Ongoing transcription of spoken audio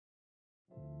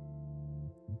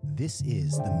This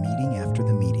is the meeting after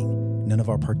the meeting. None of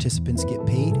our participants get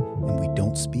paid, and we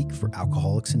don't speak for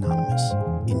Alcoholics Anonymous.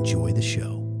 Enjoy the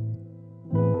show.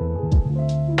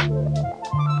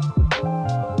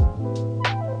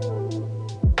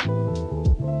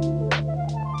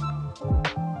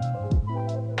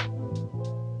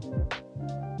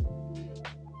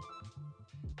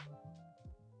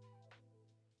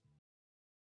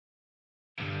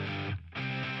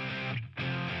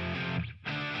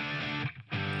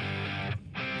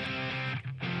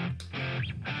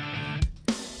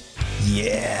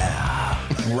 Yeah,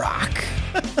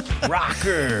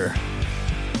 rocker.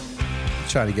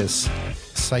 Trying to get us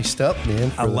sized up,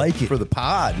 man. I like it. For the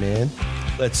pod, man.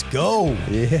 Let's go.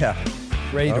 Yeah.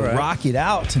 Ready to rock it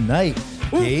out tonight,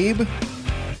 Gabe.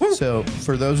 So,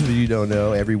 for those of you who don't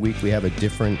know, every week we have a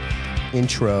different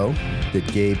intro that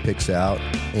Gabe picks out,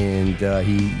 and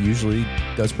he usually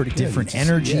does pretty good. Different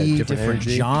energy, different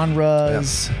energy.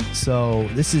 genres. Yeah. So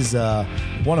this is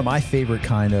one of my favorite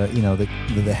kind of,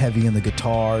 the heavy and the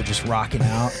guitar, just rocking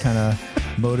out, kind of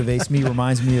motivates me,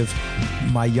 reminds me of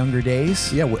my younger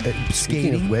days. Yeah,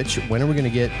 speaking of which, when are we going to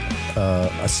get a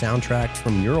soundtrack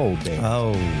from your old band?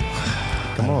 Oh,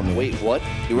 come on, man. Wait, what?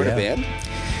 You were in a band?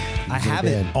 I have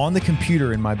it on the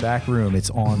computer in my back room. It's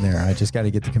on there. I just got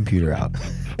to get the computer out,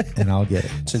 and I'll get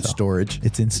it. It's in storage.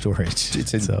 It's in storage.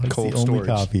 It's in cold storage. Only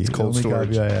copy. It's cold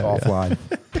storage. Offline.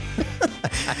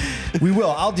 We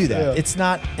will. I'll do that. Yeah. It's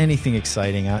not anything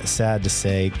exciting. Sad to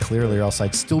say, clearly, or else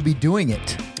I'd still be doing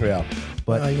it. Yeah.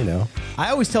 But I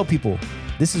always tell people,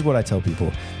 this is what I tell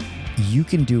people. You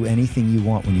can do anything you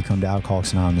want when you come to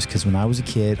Alcoholics Anonymous, because when I was a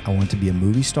kid, I wanted to be a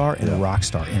movie star and a rock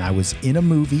star. And I was in a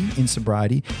movie in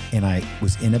sobriety, and I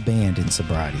was in a band in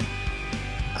sobriety.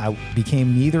 I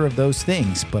became neither of those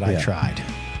things, but I tried.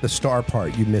 The star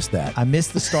part, you missed that. I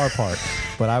missed the star part,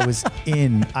 but I was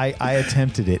in. I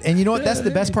attempted it. And you know what? That's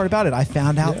the best part about it. I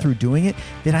found out through doing it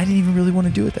that I didn't even really want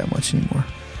to do it that much anymore.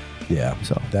 Yeah.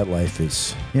 So that life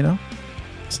is,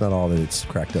 it's not all that it's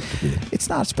cracked up to be. It's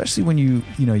not, especially when you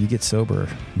get sober.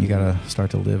 You got to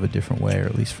start to live a different way, or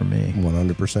at least for me.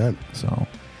 100%. So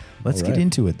let's get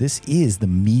into it. This is the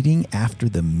meeting after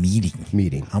the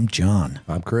meeting. I'm John.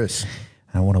 I'm Chris.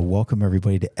 I want to welcome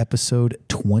everybody to episode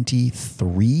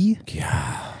 23.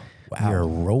 Yeah. Wow. We are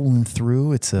rolling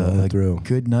through. It's a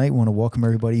good night. Want to welcome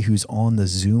everybody who's on the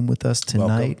Zoom with us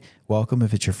tonight. Welcome.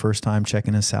 If it's your first time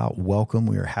checking us out, welcome.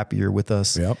 We are happy you're with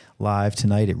us live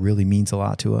tonight. It really means a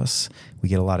lot to us. We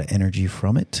get a lot of energy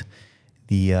from it.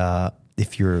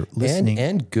 If you're listening,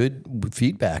 and good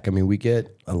feedback. I mean, we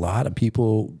get a lot of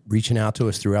people reaching out to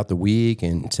us throughout the week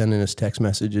and sending us text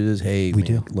messages. Hey, we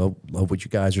do love what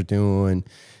you guys are doing.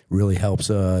 Really helps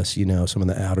us. Some of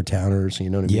the outer towners. You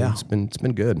know what I mean? It's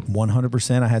been good.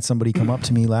 100%. I had somebody come up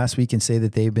to me last week and say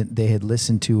that they had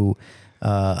listened to.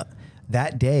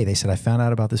 That day, they said, I found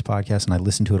out about this podcast and I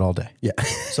listened to it all day. Yeah.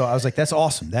 So I was like, that's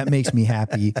awesome. That makes me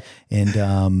happy.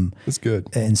 And that's good.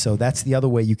 And so that's the other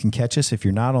way you can catch us. If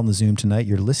you're not on the Zoom tonight,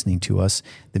 you're listening to us.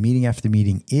 The Meeting After the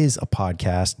Meeting is a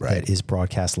podcast that is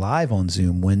broadcast live on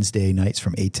Zoom Wednesday nights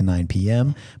from 8 to 9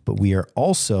 p.m. But we are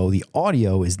also, the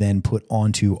audio is then put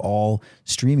onto all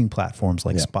streaming platforms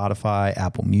like Spotify,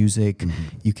 Apple Music.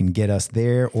 Mm-hmm. You can get us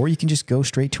there, or you can just go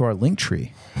straight to our link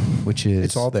tree, which is...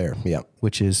 It's all there. Yeah.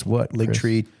 Which is what?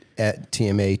 Linktree at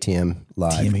TMATM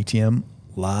Live. TMATM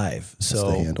Live. That's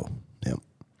the handle. Yep.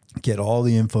 Get all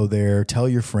the info there. Tell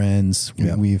your friends.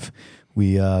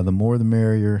 The more the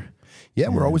merrier. Yeah,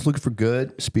 we're always looking for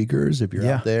good speakers. If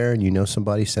you're out there and you know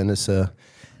somebody, send us a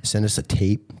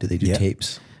tape. Do they do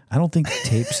tapes? I don't think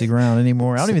tapes are around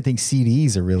anymore. I don't even think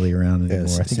CDs are really around anymore.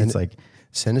 I think it's like...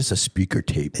 Send us a speaker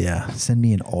tape. Yeah. Send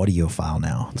me an audio file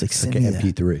now. It's like an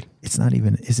MP3. It's not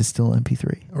even, is it still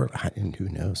MP3? Or who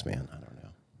knows, man? I don't know.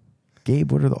 Gabe,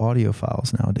 what are the audio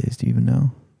files nowadays? Do you even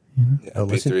know? Yeah,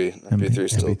 MP3.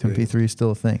 MP3 is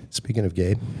still a thing. Speaking of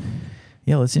Gabe.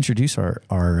 Yeah, let's introduce our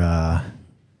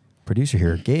producer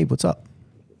here. Gabe, what's up?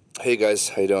 Hey, guys.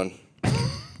 How you doing?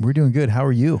 We're doing good. How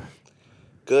are you?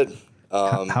 Good.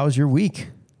 How's your week?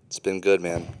 It's been good,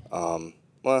 man.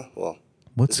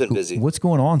 It's been busy. What's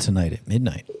going on tonight at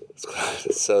midnight?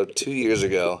 So 2 years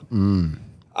ago,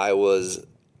 I was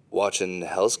watching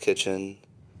Hell's Kitchen,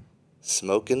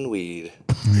 smoking weed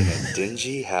in a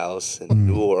dingy house in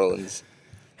New Orleans.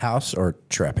 House or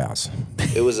trap house?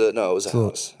 It was a house.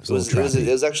 It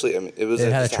was actually. It was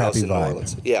just a house in New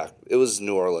Orleans. Yeah, it was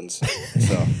New Orleans.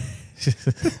 So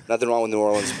nothing wrong with New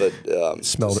Orleans, but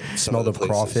smelled of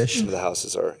crawfish. Some of the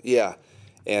houses are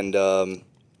and.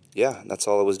 That's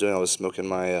all I was doing. I was smoking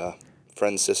my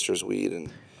friend's sister's weed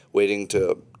and waiting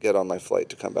to get on my flight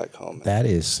to come back home. That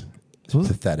is It's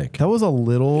pathetic. That was a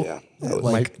little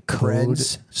Like code.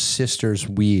 friend's sister's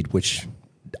weed, which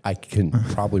I can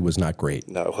probably was not great.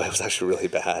 No, it was actually really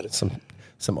bad.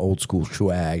 Some old school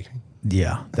swag.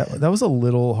 Yeah, that was a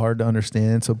little hard to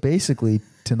understand. So basically,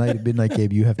 tonight at Midnight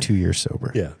Gabe, you have 2 years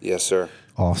sober. Yeah. Yes, sir.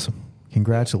 Awesome.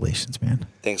 Congratulations, man.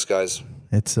 Thanks, guys.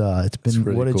 It's been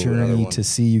really what a cool. Another journey one. to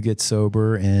see you get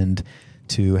sober and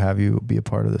to have you be a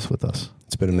part of this with us.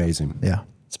 It's been amazing. Yeah.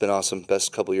 It's been awesome.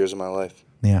 Best couple years of my life,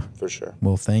 Yeah. for sure.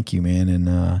 Well, thank you, man,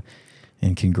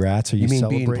 and congrats. Are you, You mean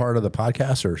celebrating? being part of the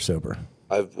podcast or sober?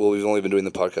 We've only been doing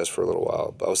the podcast for a little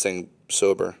while. I was saying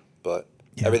sober, but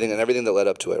everything that led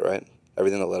up to it, right?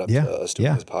 Everything that led up to us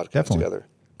doing this podcast definitely. together.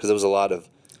 Because there was a lot of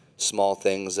small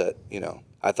things that,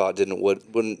 I thought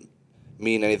wouldn't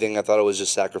mean anything. I thought it was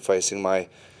just sacrificing my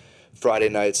Friday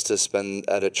nights to spend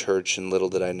at a church, and little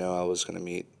did I know I was going to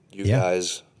meet you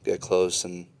guys, get close,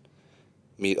 and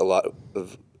meet a lot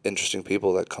of interesting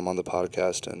people that come on the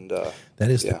podcast. And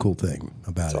That is the cool thing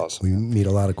about it. awesome. We meet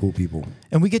a lot of cool people.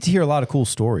 And we get to hear a lot of cool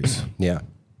stories. Yeah.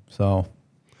 So,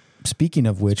 speaking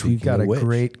of which, we've got a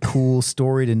great, cool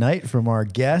story tonight from our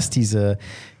guest. He's a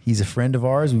friend of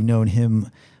ours. We've known him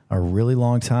a really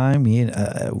long time. Me and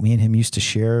him used to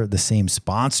share the same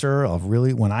sponsor.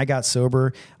 When I got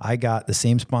sober, I got the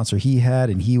same sponsor he had,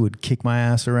 and he would kick my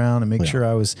ass around and make sure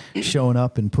I was showing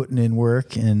up and putting in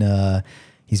work. And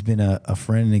he's been a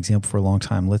friend and example for a long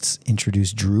time. Let's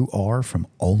introduce Drew R. from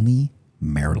Olney,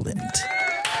 Maryland.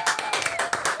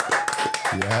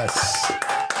 Yes.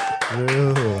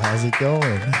 Drew, how's it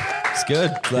going? It's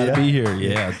good. Glad to be here.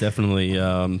 Yeah, definitely.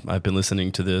 I've been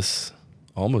listening to this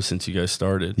almost since you guys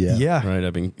started. Yeah. Right.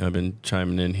 I've been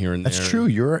chiming in here and there. That's true.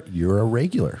 You're a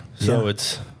regular. So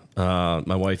it's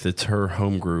my wife. It's her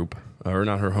home group, or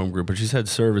not her home group, but she's had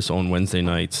service on Wednesday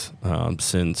nights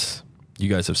since you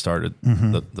guys have started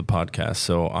the podcast.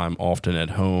 So I'm often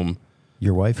at home.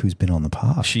 Your wife, who's been on the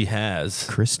pod. She has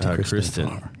Kristen.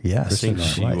 Farr. Yes. I think my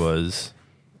she wife. was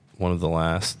one of the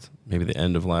last, maybe the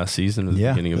end of last season or the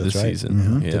beginning of this That's right.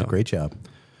 season. Yeah. Did a great job.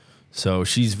 So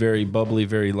she's very bubbly,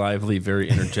 very lively,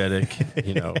 very energetic.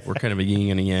 We're kind of a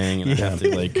yin and a yang, and I have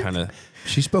to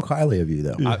She spoke highly of you,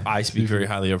 though. I speak very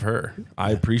highly of her.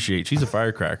 I appreciate. She's a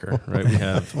firecracker, right? We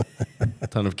have a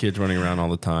ton of kids running around all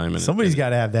the time, and Somebody's got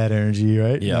to have that energy,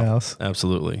 right? in the yeah, house.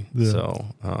 absolutely. Yeah.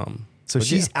 So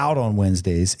she's out on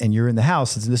Wednesdays, and you're in the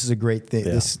house. This is a great thing.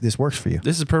 Yeah. This works for you.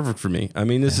 This is perfect for me. I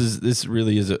mean, this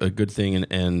really is a good thing,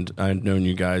 and I've known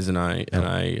you guys, and I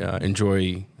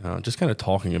enjoy just kind of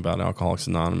talking about Alcoholics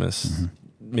Anonymous,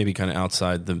 maybe kind of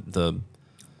outside the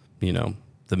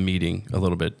meeting a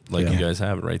little bit, like you guys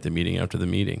have, right? The meeting after the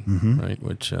meeting, right?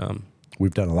 Which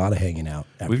We've done a lot of hanging out.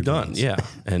 we've done, yeah.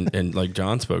 And like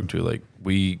John spoke to, like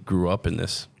we grew up in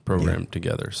this program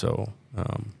together, so.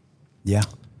 Yeah.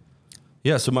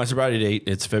 Yeah, so my sobriety date,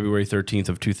 it's February 13th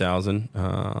of 2000.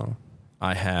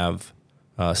 I have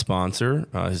a sponsor.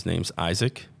 His name's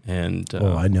Isaac. And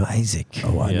I know Isaac.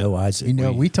 I know Isaac.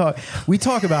 We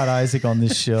talk about Isaac on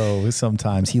this show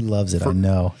sometimes. He loves it. I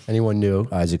know. Anyone new?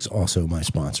 Isaac's also my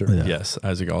sponsor. yes,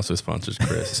 Isaac also sponsors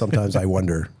Chris. Sometimes I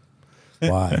wonder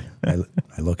why. I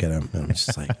look at him and I'm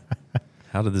just like,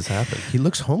 How did this happen? he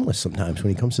looks homeless sometimes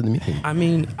when he comes to the meeting. I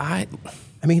mean,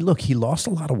 Look, he lost a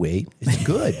lot of weight. It's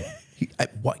good.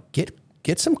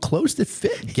 Get some clothes that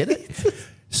fit. Get it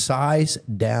size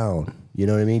down. You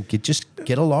know what I mean?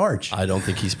 Get a large. I don't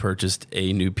think he's purchased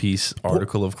a new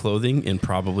article of clothing in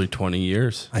probably 20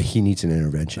 years. He needs an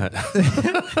intervention.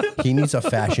 He needs a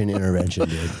fashion intervention,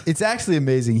 dude. It's actually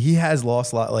amazing. He has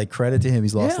lost a lot. Like, credit to him,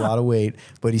 he's lost a lot of weight,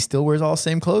 but he still wears all the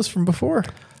same clothes from before.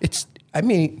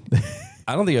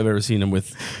 I don't think I've ever seen him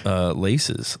with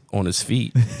laces on his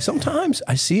feet. Sometimes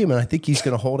I see him and I think he's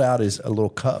going to hold out a little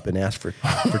cup and ask for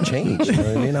change. You know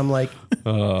what I mean? I'm like,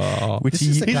 Which this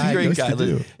is the He's guy a great used guy. to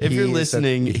do. If you're He is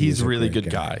listening, he's a really great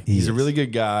good guy. He He's a is. really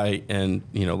good guy. And,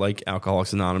 like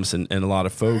Alcoholics Anonymous and a lot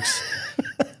of folks,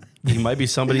 he might be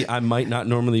somebody I might not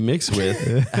normally mix with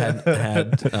had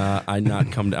I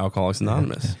not come to Alcoholics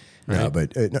Anonymous. Right? No,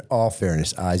 but in all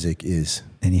fairness, Isaac is,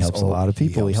 And he helps a lot of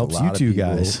people. He helps a lot you of two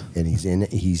people, guys. and he's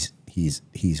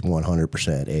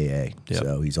 100% AA. Yep.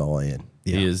 So he's all in.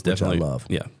 He is which I definitely love.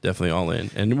 Yeah, definitely all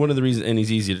in. And one of the reasons, and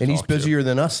he's easy to And he's talk to. busier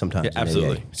than us sometimes. Yeah, in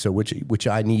absolutely. AA. So which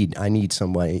I need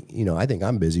somebody. I think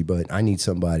I'm busy, but I need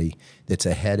somebody that's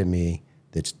ahead of me.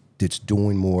 That's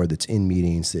doing more. That's in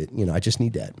meetings. That I just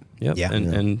need that. Yep. Yeah.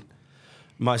 And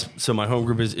my home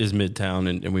group is Midtown,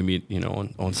 and we meet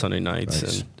on Sunday nights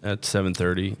Nice. and at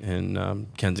 7:30 in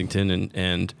Kensington,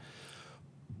 and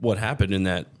what happened in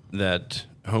that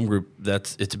home group,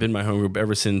 it's been my home group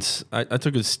ever since I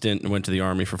took a stint and went to the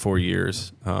Army for 4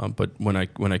 years. But when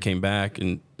I came back,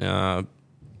 and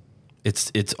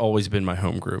it's always been my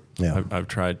home group. Yeah. I've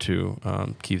tried to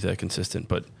keep that consistent.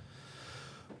 But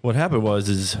what happened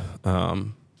was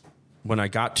when I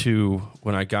got to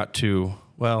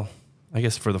well, I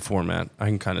guess for the format, I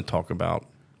can kind of talk about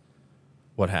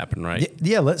what happened, right?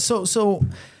 Yeah.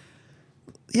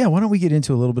 Yeah, why don't we get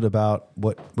into a little bit about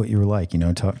what you were like,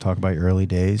 talk about your early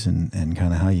days and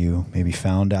kind of how you maybe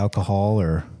found alcohol,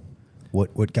 or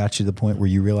what got you to the point where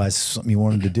you realized something you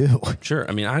wanted to do. Sure.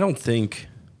 I mean, I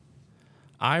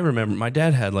remember my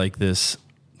dad had like this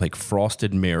like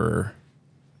frosted mirror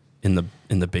in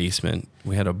the basement.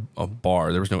 We had a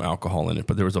bar. There was no alcohol in it,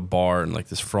 but there was a bar and like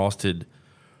this frosted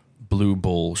Blue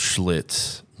Bull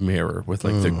Schlitz mirror with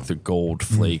like the gold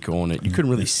flake on it. You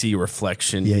couldn't really see a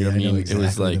reflection. Yeah, you know what I mean? exactly It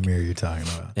was like the mirror you're talking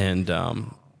about. And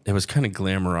it was kind of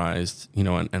glamorized,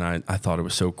 and I thought it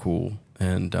was so cool.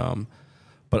 And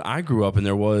but I grew up and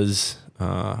there was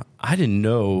I didn't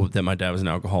know that my dad was an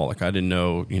alcoholic. I didn't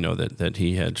know, that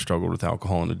he had struggled with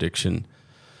alcohol and addiction.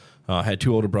 I had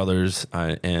 2 older brothers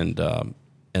and a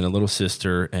little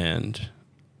sister, and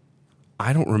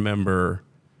I don't remember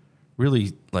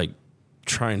really like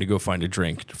trying to go find a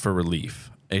drink for relief.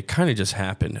 It kind of just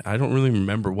happened. I don't really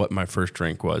remember what my first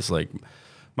drink was. Like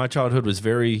my childhood was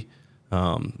very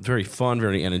very fun,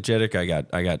 very energetic.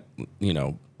 I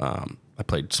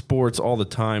played sports all the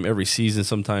time, every season,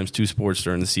 sometimes 2 sports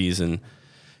during the season.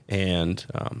 And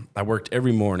I worked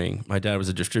every morning. My dad was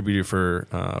a distributor for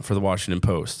the Washington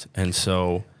Post. And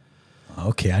so...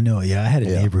 Okay, I know. Yeah, I had a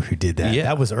neighbor who did that. Yeah.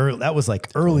 That was early. That was like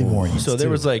early mornings. So there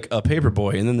was like a paper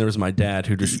boy, and then there was my dad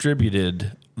who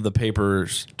distributed the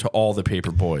papers to all the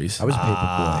paper boys. I was a paper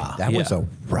boy. That was a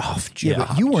rough job. Yeah,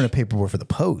 but you weren't a paper boy for the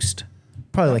Post.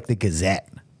 Probably like the Gazette.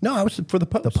 No, I was for the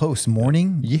Post. The Post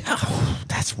morning? Yeah.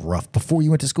 That's rough. Before you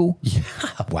went to school? Yeah.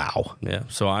 Wow. Yeah.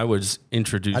 So I was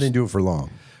introduced. I didn't do it for long.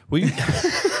 We,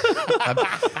 I'm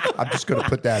just going to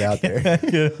put that out there.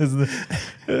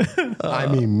 I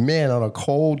mean, man, on a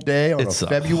cold day, on a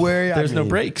February, there's no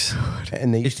breaks.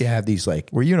 And they used to have these like.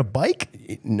 Were you in a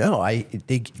bike? No,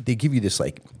 they give you this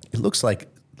like, it looks like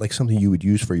something you would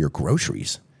use for your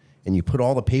groceries. And you put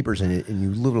all the papers in it, and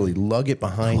you literally lug it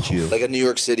behind you, like a New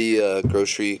York City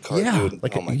grocery cart. Yeah,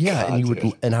 God, and you would,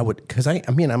 dude. and I would, because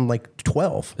I'm like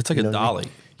 12. It's like a dolly.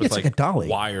 Yeah, it's like a dolly.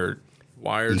 Wired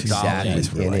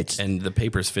Exactly. dolly. And the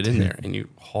papers fit in there, and you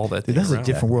haul that thing That's around. a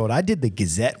different world. I did the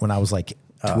Gazette when I was like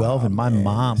 12, and my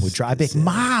mom would drive back.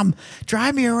 Mom,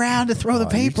 drive me around to throw the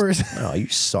papers. You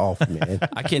soft, man.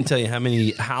 I can't tell you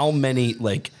how many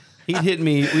like he'd hit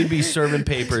me. We'd be serving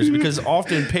papers because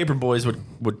often paper boys would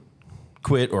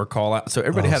quit or call out. So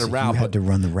everybody had a route. You had to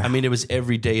run the route. I mean, it was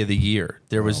every day of the year.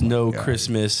 There was no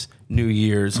Christmas, New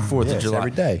Year's, 4th of July.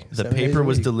 Every day. The 7 days paper a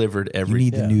was week. delivered You every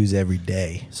need the news every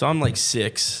day. So I'm like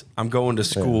 6. I'm going to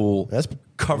school That's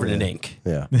covered in ink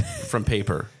from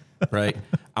paper, right?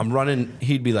 I'm running.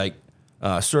 He'd be like,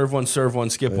 serve one,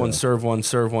 skip one, serve one,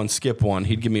 skip one.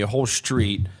 He'd give me a whole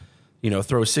street,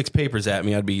 throw 6 papers at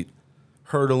me. I'd be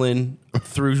hurtling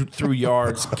through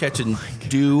yards, catching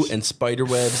dew and spider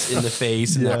webs in the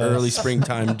face in that early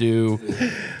springtime dew.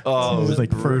 Oh, it was like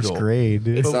brutal. first grade.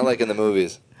 Dude. It's not like in the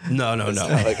movies. No. It's not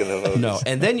like in the movies. No,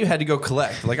 and then you had to go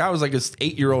collect. Like I was like this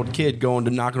 8-year-old kid going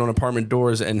to knocking on apartment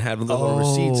doors and have little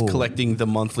receipts collecting the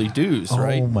monthly dues.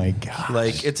 Right? Oh my god!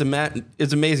 Like it's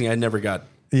amazing. I never got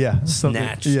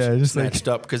snatched. Snatched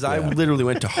up because I literally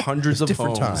went to hundreds of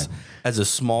homes as a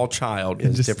small child.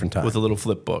 It's different time with a little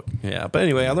flip book. Yeah, but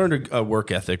anyway, I learned a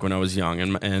work ethic when I was young,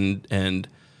 and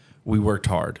we worked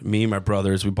hard. Me and my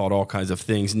brothers, we bought all kinds of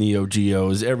things, Neo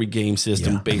Geos, every game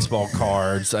system, baseball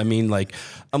cards. I mean, like,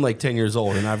 I'm like 10 years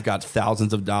old and I've got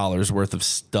thousands of dollars worth of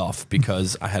stuff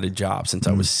because I had a job since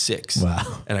I was 6.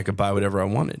 Wow. And I could buy whatever I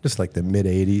wanted. Just like the mid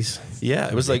 80s. Yeah,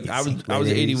 it was like I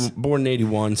was born in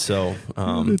 81, so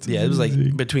it was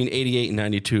like between 88 and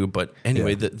 92. But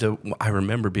anyway, I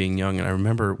remember being young, and I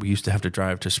remember we used to have to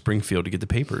drive to Springfield to get the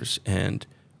papers, and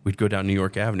we'd go down New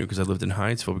York Avenue because I lived in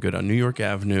Hyattsville. We'd go down New York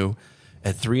Avenue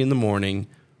at 3 a.m.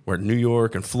 We're in New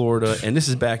York and Florida, and this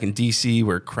is back in D.C.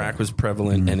 where crack was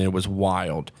prevalent, and it was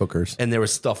wild. Hookers. And there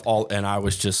was stuff and I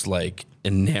was just like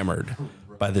enamored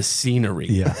by the scenery.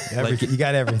 Yeah, like you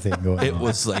got everything going on. It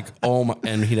was like, oh my,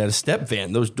 and he'd had a step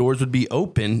van. Those doors would be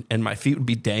open and my feet would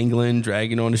be dangling,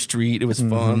 dragging on the street. It was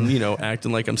fun,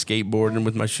 acting like I'm skateboarding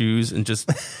with my shoes and just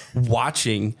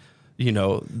watching,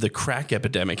 the crack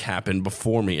epidemic happen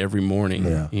before me every morning,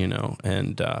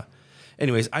 and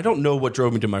anyways, I don't know what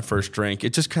drove me to my first drink.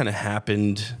 It just kind of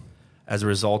happened as a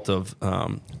result of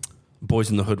Boys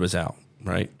in the Hood was out.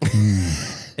 right?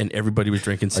 And everybody was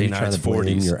drinking St. Ides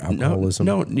 40s. Your alcoholism?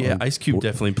 No, Ice Cube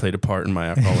definitely played a part in my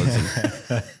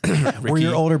alcoholism. Were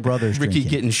your older brothers Ricky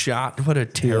drinking? getting shot? What a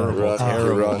terrible,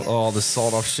 terrible! Oh, the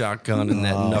sawed-off shotgun and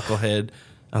that knucklehead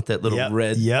out that little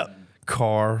red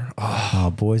car.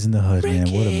 Oh, Boys in the Hood,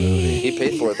 man! What a movie. He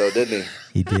paid for it though, didn't he?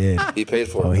 He did. He paid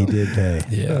for it. Oh, he did pay.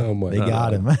 Yeah, Oh my They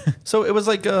got him. So it was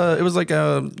like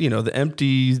the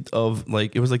empty of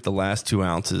like, it was like the last 2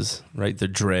 ounces, right? The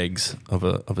dregs of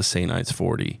a St. Ides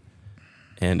 40.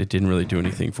 And it didn't really do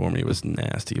anything for me. It was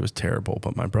nasty. It was terrible.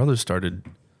 But my brothers started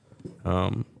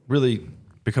really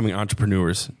becoming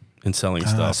entrepreneurs and selling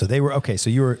stuff. So they were okay.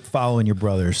 So you were following your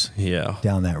brothers Yeah.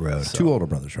 down that road. Two older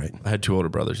brothers, right? I had 2 older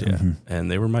brothers, yeah. And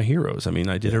they were my heroes. I mean,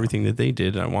 I did everything that they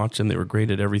did, and I watched them. They were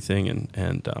great at everything.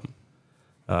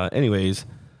 Anyways,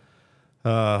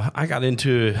 I got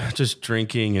into just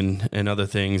drinking and other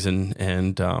things,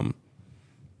 and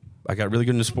I got really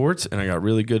good into sports, and I got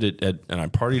really good at and I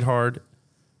partied hard.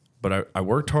 But I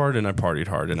worked hard and I partied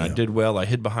hard and I did well. I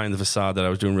hid behind the facade that I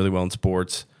was doing really well in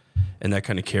sports, and that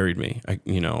kind of carried me.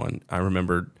 And I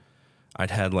remembered I'd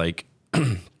had like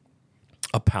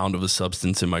a pound of a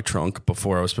substance in my trunk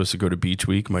before I was supposed to go to beach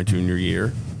week my junior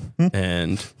year,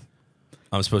 and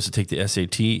I was supposed to take the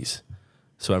SATs.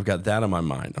 So I've got that on my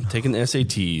mind. I'm taking the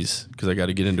SATs because I got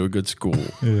to get into a good school.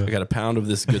 I got a pound of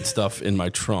this good stuff in my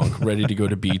trunk, ready to go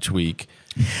to beach week.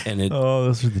 And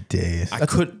those were the days.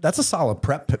 That's a solid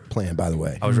prep plan, by the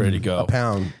way. I was ready to go. A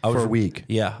pound for a week.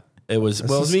 Yeah. It was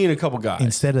me and a couple guys.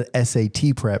 Instead of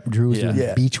SAT prep, Drew was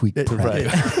doing beach week prep. Right.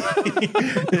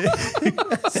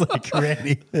 It's like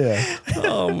Randy. Yeah.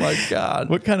 Oh my God.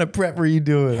 What kind of prep were you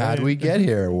doing? How'd we get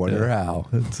here? Wonder how.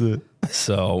 That's it.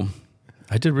 So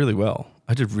I did really well.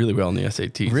 I did really well in the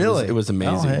SATs. Really? It was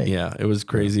amazing. Oh, hey. Yeah. It was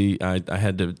crazy. I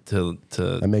had to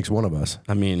That makes one of us.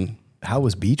 I mean, How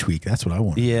was beach week? That's what I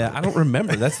want. yeah, I don't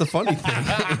remember. That's the funny thing.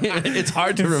 It's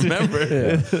hard to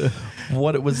remember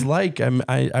what it was like.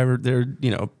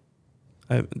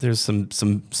 There's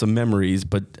some memories,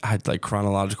 but I had like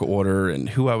chronological order and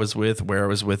who I was with, where I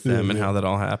was with them, and how that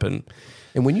all happened.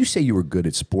 And when you say you were good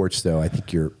at sports, though, I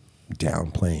think you're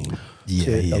downplaying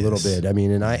a little bit. I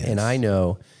mean, I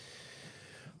know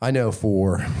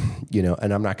for,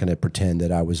 and I'm not going to pretend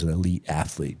that I was an elite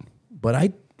athlete, but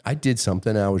I did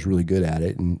something, I was really good at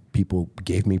it, and people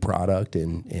gave me product,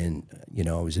 and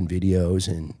I was in videos,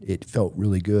 and it felt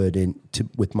really good, and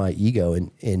with my ego,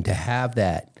 and to have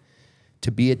that,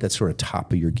 to be at that sort of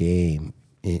top of your game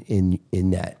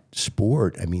in that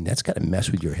sport, I mean, that's got to mess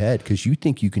with your head because you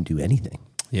think you can do anything.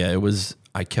 Yeah,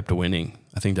 I kept winning.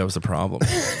 I think that was the problem.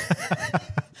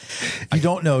 You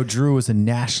don't know, Drew was a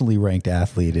nationally ranked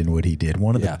athlete in what he did.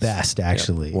 One of the best,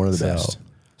 actually. One of the best.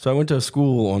 So I went to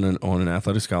school on an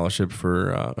athletic scholarship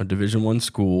for a Division I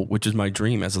school, which is my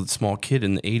dream. As a small kid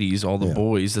in the 80s, all the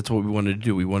boys, that's what we wanted to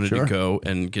do. We wanted to go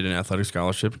and get an athletic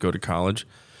scholarship, go to college.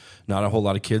 Not a whole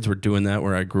lot of kids were doing that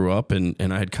where I grew up, and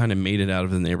I had kind of made it out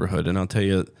of the neighborhood. And I'll tell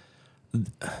you,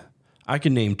 I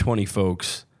can name 20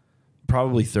 folks,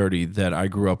 probably 30, that I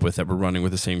grew up with that were running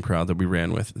with the same crowd that we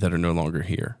ran with that are no longer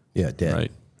here. Yeah, dead.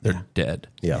 Right? They're dead.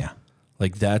 Yeah.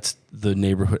 Like that's the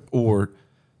neighborhood, or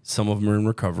some of them are in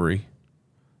recovery,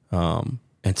 and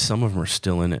some of them are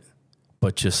still in it,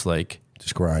 but just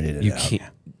grinding it out.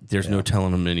 Can't. There's no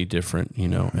telling them any different,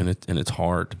 and it's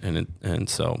hard, and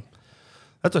so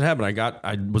that's what happened.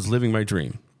 I was living my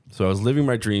dream, so I was living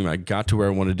my dream. I got to where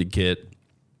I wanted to get.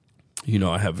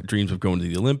 I have dreams of going to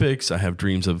the Olympics. I have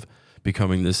dreams of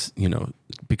becoming this,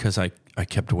 because I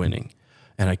kept winning,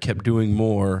 and I kept doing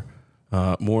more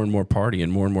and more party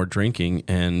and more drinking,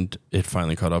 and it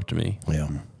finally caught up to me. Yeah.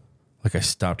 Like I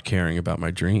stopped caring about my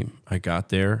dream. I got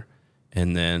there,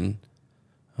 and then,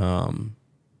 I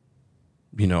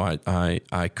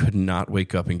could not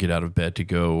wake up and get out of bed to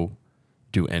go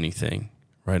do anything.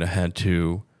 Right?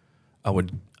 I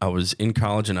was in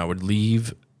college, and I would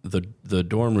leave the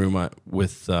dorm room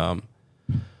with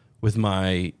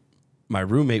my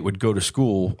roommate would go to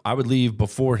school. I would leave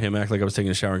before him, act like I was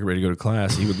taking a shower and get ready to go to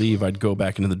class. He would leave. I'd go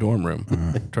back into the dorm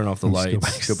room, turn off the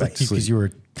lights, go back to sleep. Because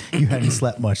you hadn't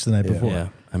slept much the night before. Yeah.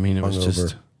 I mean, it was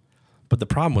just, but the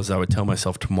problem was I would tell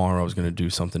myself tomorrow I was going to do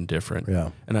something different. Yeah.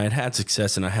 And I had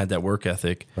success, and I had that work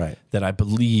ethic that I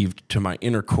believed to my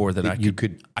inner core that I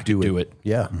could do it.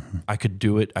 Yeah. I could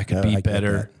do it. I could be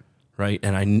better. Right.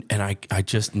 And I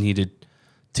just needed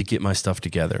to get my stuff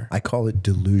together. I call it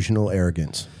delusional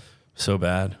arrogance. So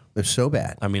bad. It's so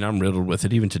bad. I mean, I'm riddled with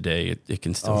it. Even today, it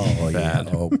can still be bad.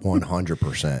 Yeah. Oh,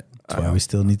 100%. That's why we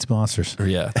still need sponsors.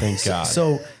 Yeah, thank God.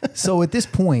 So at this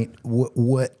point,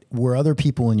 what were other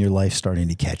people in your life starting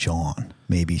to catch on?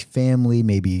 Maybe family,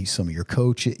 maybe some of your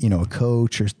coach, a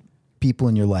coach, or people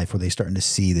in your life, were they starting to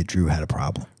see that Drew had a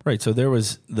problem? Right. So there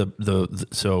was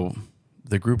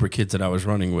the group of kids that I was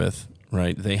running with.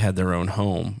 Right, they had their own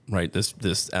home. Right,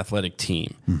 this athletic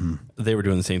team, they were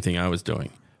doing the same thing I was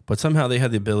doing, but somehow they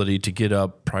had the ability to get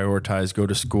up, prioritize, go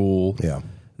to school. Yeah,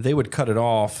 they would cut it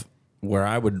off. Where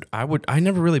I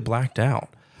never really blacked out.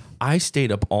 I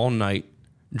stayed up all night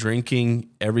drinking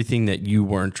everything that you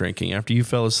weren't drinking. After you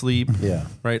fell asleep,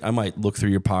 right, I might look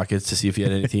through your pockets to see if you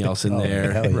had anything else in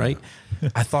there. Right,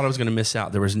 I thought I was going to miss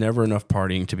out. There was never enough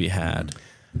partying to be had.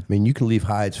 I mean, you can leave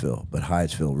Hydesville, but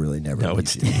Hydesville really never. No, it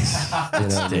stays.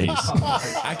 It stays.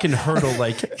 I can hurdle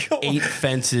like 8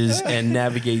 fences and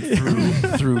navigate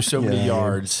through so many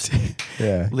yards.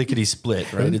 Yeah, lickety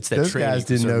split. Right, it's that. Those guys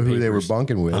didn't know who they were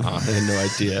bunking with. I had no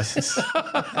idea.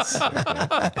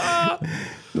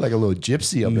 Like a little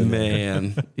gypsy up in there.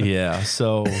 Man, yeah.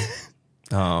 So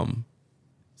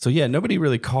yeah, nobody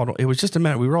really called. It was just a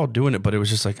matter. We were all doing it, but it was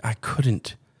just like I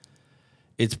couldn't.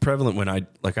 It's prevalent when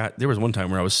there was one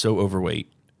time where I was so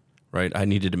overweight, right? I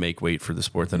needed to make weight for the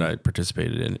sport that I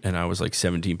participated in. And I was like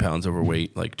 17 pounds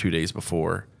overweight, like 2 days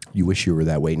before. You wish you were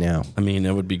that weight now. I mean,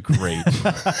 that would be great.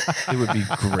 It would be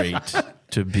great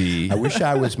to be. I wish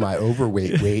I was my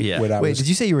overweight weight. Yeah. When I was, did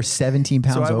you say you were 17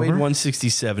 pounds over? So I weighed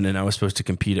 167 and I was supposed to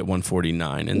compete at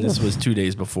 149. And this was 2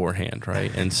 days beforehand,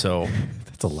 right? And so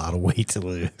that's a lot of weight to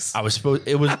lose. I was supposed.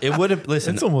 It would have.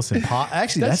 Listen, it's almost impossible.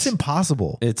 Actually, that's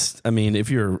impossible. It's. I mean, if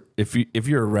you're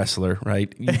a wrestler,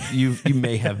 right? You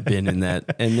may have been in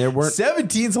that, and there weren't.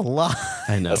 17's a lot.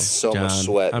 I know. That's so much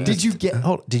sweat. Did you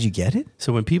get it?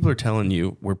 So when people are telling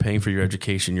you we're paying for your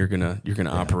education, you're gonna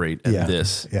operate at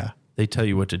this. Yeah. They tell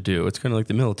you what to do. It's kind of like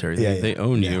the military. They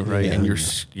own you, right? And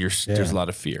there's a lot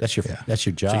of fear. That's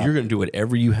your job. So you're going to do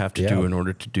whatever you have to do in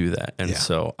order to do that. And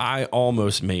so I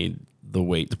almost made the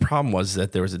weight. The problem was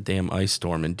that there was a damn ice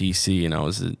storm in DC, and I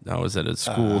was at a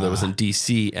school that was in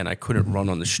DC, and I couldn't run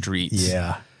on the streets.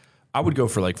 Yeah. I would go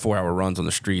for like 4-hour runs on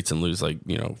the streets and lose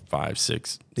 5,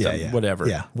 6, 7, whatever.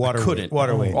 Yeah. Water weight.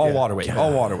 All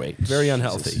water weight. Very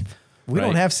unhealthy. We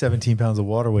don't have 17 pounds of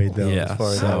water weight though. Yeah, as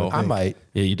far as so I might.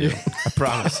 Yeah, you do. I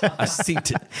promise. I seen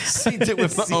it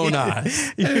with my own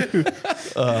eyes.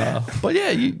 But yeah,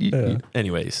 you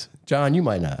anyways. John, you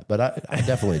might not, but I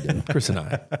definitely do. Chris and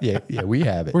I. Yeah, we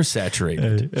have it. We're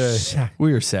saturated.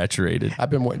 We are saturated. I've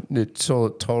been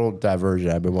total diversion.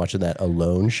 I've been watching that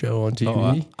Alone show on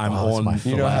TV. I'm on. My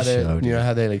you know how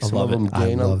they like some of them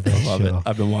gain. I love it.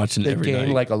 I've been watching it every night. They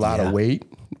gain like a lot of weight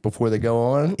before they go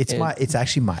on. It's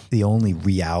actually the only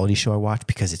reality show I watch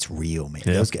because it's real, man.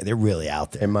 Yeah. Those guys, they're really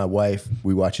out there. And my wife,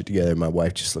 we watch it together. My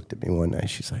wife just looked at me one night.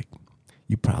 She's like,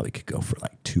 "You probably could go for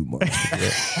like 2 months."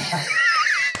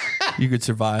 You could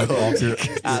survive off your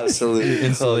absolutely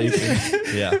insulation.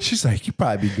 Yeah. She's like, "You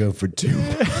probably be good for 2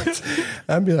 months."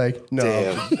 I'd be like, "No."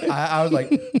 I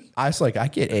was like, I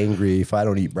get angry if I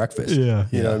don't eat breakfast. Yeah.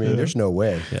 You know what I mean? There's no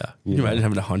way. Yeah. You imagine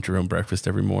having to hunt your own breakfast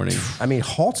every morning. I mean,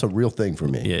 halt's a real thing for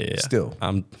me. Yeah. Still.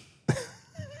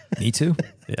 Me too.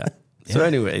 Yeah. So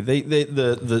anyway,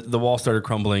 the wall started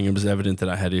crumbling. It was evident that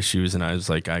I had issues, and I was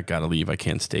like, I gotta leave. I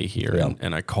can't stay here. Yeah.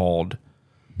 And I called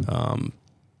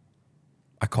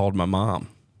my mom.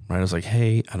 Right, I was like,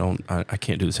 "Hey, I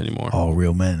can't do this anymore." All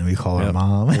real men. We call her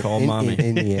mom. I call mommy.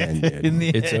 In the end,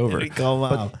 dude. It's over. We call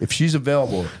mom. But if she's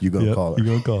available, you're gonna call her.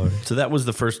 You're gonna call her. So that was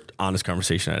the first honest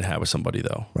conversation I'd had with somebody,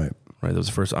 though. Right. That was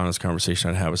the first honest conversation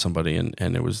I'd had with somebody, and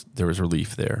there was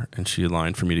relief there. And she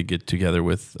aligned for me to get together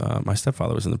with my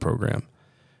stepfather was in the program,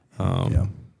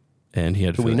 and he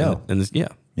had. Who we know. And this,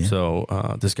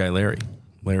 So this guy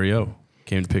Larry O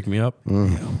came to pick me up.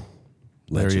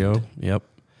 Larry O, yep.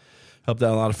 Helped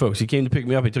out a lot of folks. He came to pick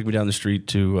me up. He took me down the street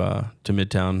to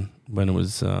Midtown when it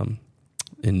was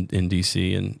in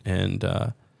DC, and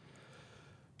I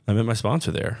met my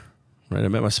sponsor there. Right, I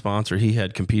met my sponsor. He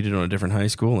had competed on a different high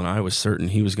school, and I was certain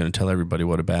he was going to tell everybody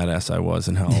what a badass I was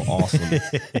and how awesome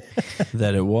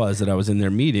that it was that I was in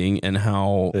their meeting, and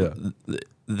how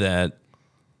that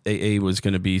AA was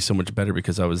going to be so much better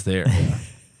because I was there.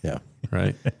 Yeah.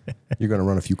 Right. You're going to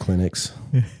run a few clinics.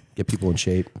 Get people in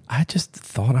shape. I just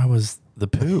thought I was the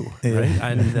poo, right?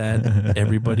 And that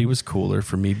everybody was cooler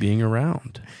for me being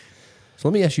around. So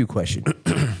let me ask you a question.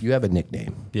 You have a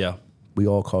nickname. Yeah. We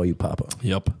all call you Papa.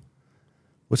 Yep.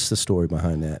 What's the story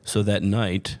behind that? So that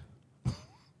night,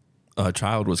 a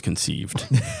child was conceived.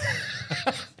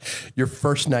 Your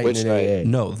first night Which in night? AA.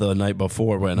 No, the night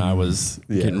before when I was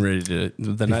getting ready to.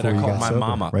 The night I you called got my sober,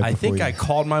 mama. right I think before I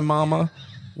called my mama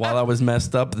while I was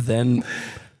messed up. Then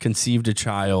conceived a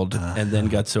child, and then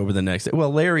got sober the next day.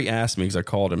 Well, Larry asked me because I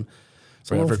called him.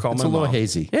 So it's a little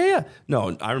hazy. Yeah.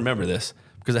 No, I remember this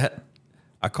because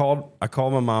I called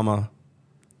my mama.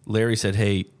 Larry said,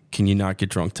 "Hey, can you not get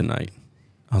drunk tonight?"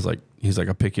 I was like, he's like,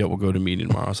 "I'll pick you up. We'll go to a meeting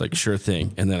tomorrow." I was like, "Sure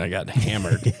thing." And then I got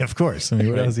hammered. Yeah, of course. I mean,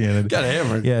 what else are you gonna do? Got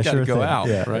hammered. Yeah, Gotta sure go thing. out,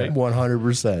 Yeah, right?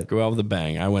 100%. Go out with a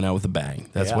bang. I went out with a bang.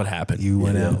 That's what happened. You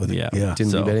went out with yeah.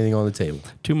 Didn't leave anything on the table.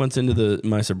 2 months into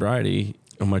my sobriety,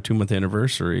 on my 2-month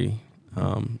anniversary,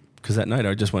 because that night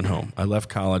I just went home. I left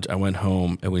college. I went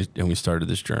home, and we started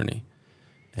this journey.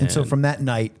 And so from that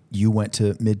night, you went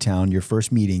to Midtown. Your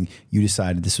first meeting, you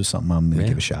decided this was something I'm going to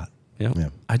give a shot. Yeah.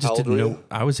 I just didn't know.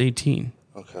 I was 18.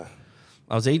 Okay.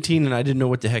 I was 18 and I didn't know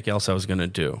what the heck else I was going to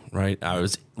do, right? I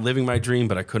was living my dream,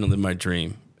 but I couldn't live my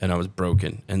dream, and I was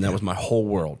broken, and that was my whole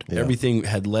world. Yeah. Everything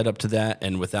had led up to that,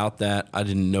 and without that, I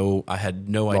didn't know. I had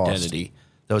no identity.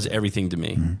 That was everything to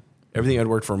me. Mm-hmm. Everything I'd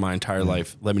worked for my entire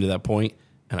life led me to that point,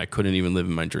 and I couldn't even live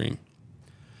in my dream.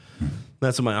 Mm-hmm.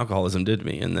 That's what my alcoholism did to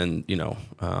me. And then,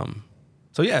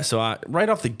 so I, right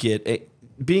off the get,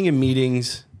 being in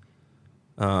meetings,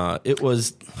 it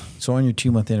was... So on your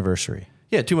 2-month anniversary.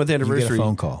 Yeah, 2-month anniversary. You get a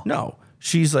phone call. No.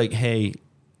 She's like, "Hey,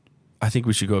 I think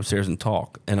we should go upstairs and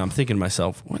talk." And I'm thinking to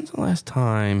myself, when's the last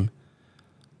time,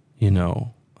 you knew.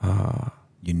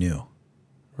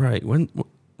 Right.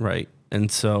 Right. And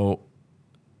so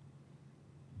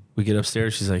we get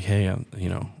upstairs. She's like, "Hey, I'm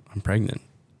pregnant,"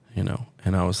 and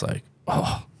I was like,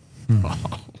 oh.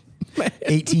 Man.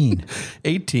 18.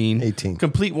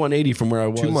 Complete 180 from where I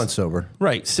was. 2 months sober.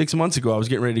 Right. 6 months ago, I was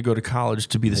getting ready to go to college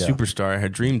to be the superstar I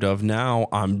had dreamed of. Now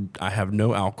I have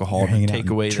no alcohol to take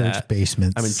away church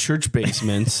basements. I'm in church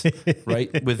basements,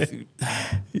 right? With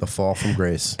the fall from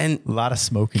grace. And a lot of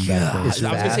smoking back there. I was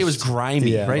going to say it was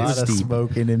grimy, right? A lot it was of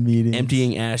smoking in meetings.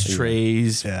 Emptying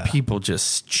ashtrays, people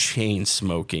just chain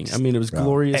smoking. I mean, it was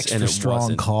glorious. Extra and it strong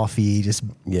wasn't. Coffee, just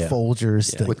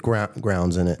Folgers. With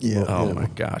grounds in it. Yeah. Oh my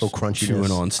gosh. Crunchiness.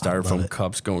 Chewing on styrofoam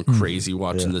cups, going crazy,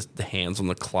 watching the hands on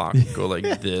the clock go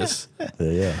like this.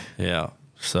 Yeah.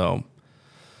 So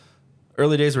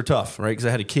early days were tough, right? Because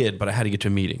I had a kid, but I had to get to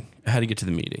a meeting. I had to get to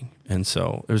the meeting. And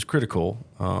so it was critical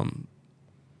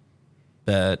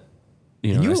that,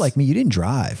 And you were like me, you didn't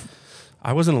drive.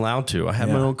 I wasn't allowed to. I had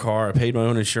my own car. I paid my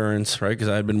own insurance, right? Because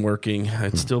I had been working.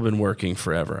 I'd still been working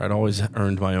forever. I'd always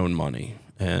earned my own money.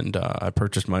 And I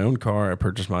purchased my own car. I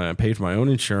paid for my own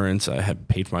insurance. I had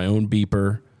paid for my own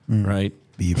beeper, right?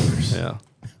 Beepers. Yeah.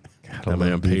 Had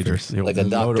my own pagers. Like a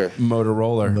doctor.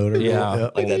 Motorola. Yeah.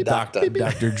 Yep. Like a doctor.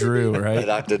 Dr. Drew, right?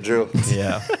 Dr. Drew.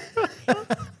 Yeah.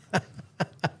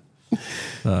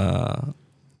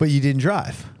 But you didn't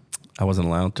drive. I wasn't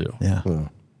allowed to. Yeah.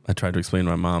 I tried to explain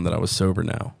to my mom that I was sober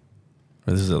now.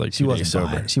 This is like 2 days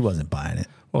sober. She wasn't buying it.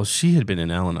 Well, she had been in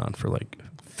Al-Anon for like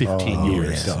 15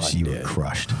 years. Yeah, so you were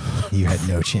crushed. You had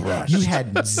no chance. You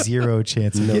had zero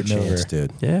chance of getting over.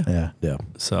 Dude. Yeah. Yeah.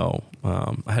 So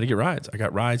I had to get rides. I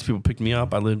got rides. People picked me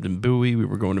up. I lived in Bowie. We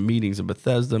were going to meetings in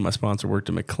Bethesda. My sponsor worked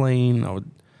at McLean. I would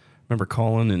remember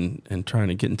calling and trying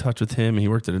to get in touch with him. And he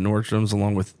worked at a Nordstrom's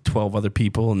along with 12 other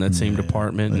people in that same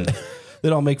department. And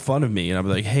they'd all make fun of me. And I'd be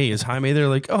like, "Hey, is Jaime there?"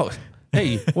 Like, "Oh,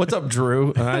 hey, what's up,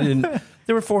 Drew?" And I didn't.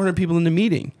 There were 400 people in the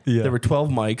meeting. Yeah. There were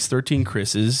 12 Mikes, 13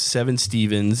 Chris's, 7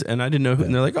 Stevens, and I didn't know who.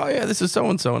 And they're like, "Oh yeah, this is so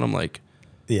and so," and I'm like,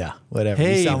 "Yeah, whatever."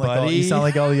 Hey, you sound buddy. You sound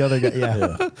like all the other guys.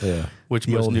 Yeah. Which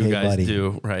The most old new hey, guys buddy.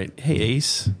 do, right? Hey,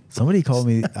 Ace. Somebody called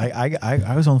me.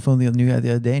 I was on the phone with the new guy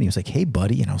the other day, and he was like, "Hey,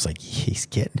 buddy," and I was like, "He's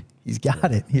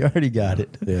got it. He already got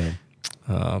it." Yeah.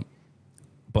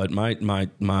 But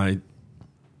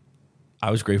I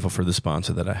was grateful for the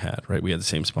sponsor that I had, right? We had the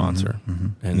same sponsor.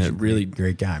 And He's it really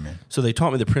great guy, man. So they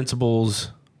taught me the principles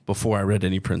before I read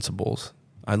any principles.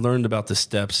 I learned about the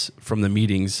steps from the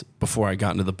meetings before I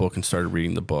got into the book and started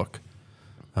reading the book.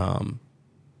 I'm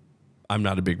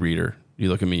not a big reader. You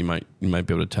look at me, you might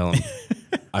be able to tell him.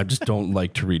 I just don't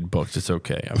like to read books. It's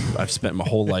okay. I've spent my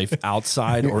whole life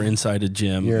outside or inside a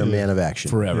gym. You're a man of action.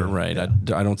 Forever, right? I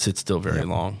don't sit still very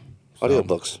long.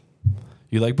 Audiobooks.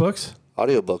 You like books?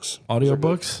 Audiobooks.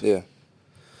 Audiobooks? Yeah.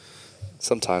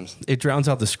 Sometimes. It drowns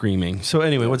out the screaming. So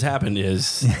anyway, what's happened is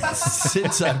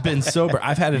since I've been sober,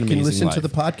 I've had an amazing You can listen life. to the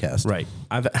podcast. Right.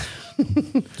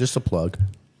 Just a plug.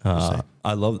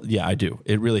 I love, I do.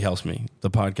 It really helps me.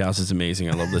 The podcast is amazing.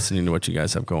 I love listening to what you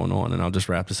guys have going on. And I'll just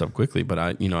wrap this up quickly. But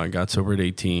I got sober at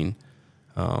 18.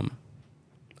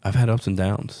 I've had ups and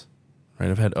downs, right?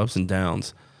 I've had ups and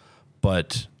downs,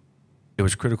 but it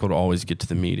was critical to always get to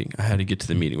the meeting. I had to get to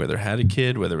the meeting, whether I had a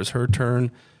kid, whether it was her turn.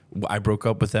 I broke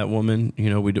up with that woman.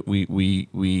 We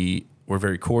were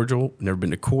very cordial. Never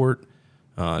been to court.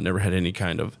 Never had any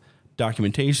kind of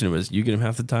documentation. It was you get him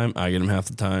half the time, I get him half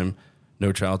the time,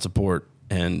 no child support,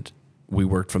 and we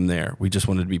worked from there. We just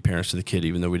wanted to be parents to the kid,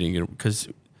 even though we didn't get him because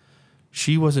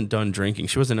she wasn't done drinking.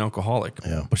 She was an alcoholic,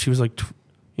 but she was like,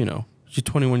 she's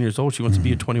 21 years old. She wants to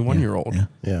be a 21-year-old.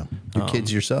 Yeah. Your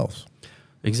kids yourselves.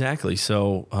 Exactly.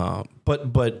 So,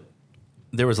 but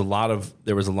there was a lot of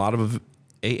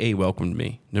AA welcomed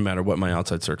me, no matter what my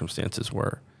outside circumstances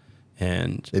were.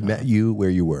 And they met you where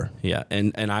you were. Yeah.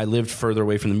 And I lived further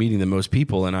away from the meeting than most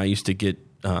people. And I used to get,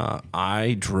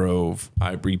 I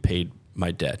repaid my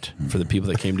debt for the people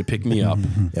that came to pick me up.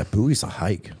 Yeah. Bowie's a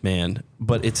hike, man,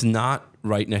 but it's not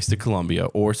right next to Columbia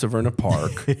or Severna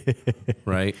Park,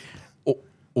 right?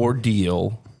 Or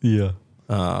Deal. Yeah.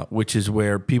 Which is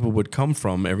where people would come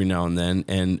from every now and then.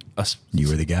 And you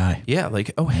were the guy. Yeah.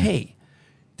 Like, oh, hey,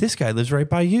 this guy lives right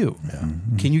by you. Yeah.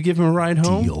 Can you give him a ride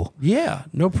home? Deal. Yeah,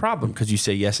 no problem. Because you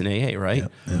say yes in AA, right?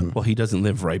 Yeah. Well, he doesn't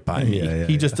live right by me.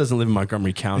 He just doesn't live in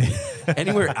Montgomery County.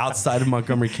 Anywhere outside of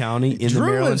Montgomery County in the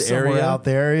Maryland area. Out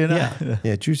there,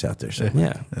 Yeah, Drew's out there. So.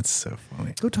 Yeah. That's so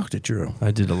funny. Go talk to Drew.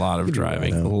 I did a lot of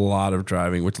driving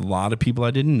with a lot of people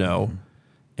I didn't know,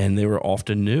 and they were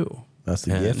often new. That's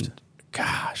the gift.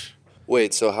 Gosh.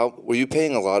 Wait, so how were you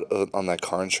paying a lot on that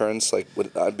car insurance? Like,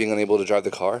 with being unable to drive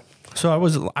the car?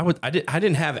 So I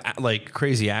didn't have like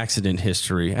crazy accident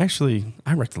history. Actually,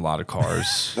 I wrecked a lot of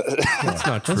cars. That's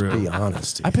not true. Let's be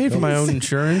honest. Dude. I paid for my own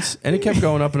insurance, and it kept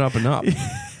going up and up and up. Did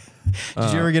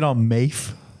you ever get on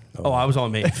MAFE? Oh, I was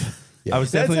on MAFE. Yeah. I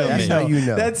was definitely on MAFE. How you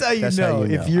know. That's how you know.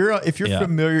 If you're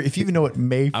familiar, if you even know what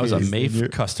MAFE is. I was a MAFE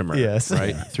customer. Yes.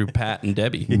 Right? Through Pat and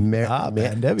Debbie. Pat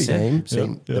and Debbie. Same.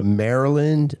 Yep. The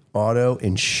Maryland Auto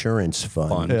Insurance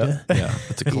Fund. Yeah.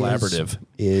 It's a collaborative.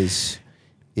 Is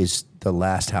the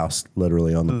last house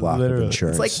literally on the block of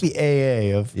insurance. It's like the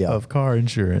AA of car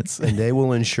insurance. And they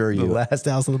will insure you. The last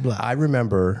house on the block. I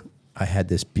remember I had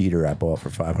this beater I bought for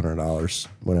 $500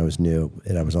 when I was new,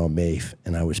 and I was on MAFE,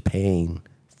 and I was paying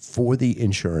for the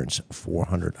insurance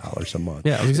 $400 a month.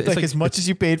 Yeah, it's like as much as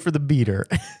you paid for the beater.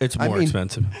 It's more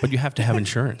expensive, but you have to have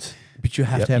insurance. But you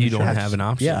have to have insurance. You don't have an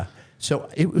option. Yeah. So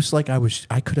it was like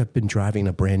I could have been driving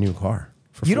a brand new car.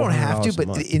 You don't have to,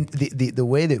 but in the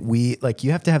way that we like,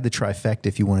 you have to have the trifecta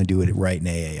if you want to do it right in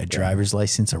AA: a driver's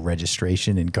license, a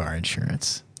registration, and car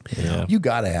insurance. Yeah. You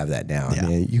got to have that now. Yeah. I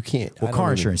mean, you can't. Well,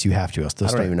 car insurance you have to. I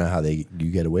don't even know how you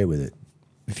get away with it.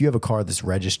 If you have a car that's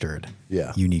registered,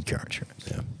 you need car insurance.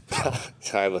 Yeah.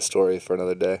 I have a story for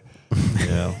another day.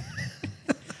 Yeah.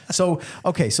 So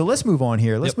let's move on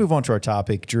here. Let's move on to our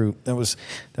topic, Drew. That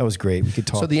was great. We could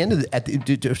talk. So the end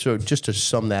of so just to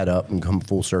sum that up and come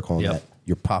full circle on that,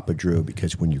 your Papa Drew,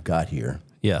 because when you got here,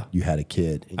 you had a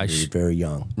kid and you were very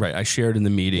young. Right. I shared in the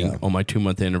meeting on my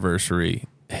 2-month anniversary,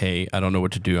 hey, I don't know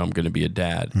what to do. I'm going to be a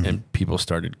dad. Mm-hmm. And people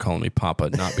started calling me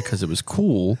Papa, not because it was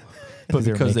cool, but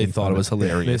because they thought it was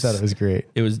hilarious. They thought it was great.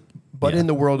 It was. But in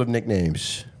the world of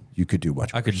nicknames, you could do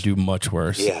much worse. I could do much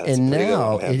worse. Yeah, and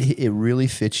now it really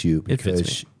fits you because it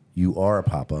fits me. You are a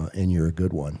papa and you're a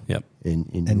good one. Yep.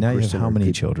 And now you have how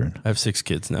many children? I have 6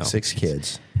 kids now. 6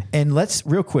 kids. And let's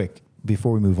real quick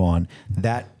before we move on.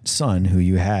 That son who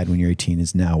you had when you were 18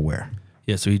 is now where?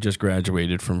 Yeah, so he just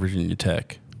graduated from Virginia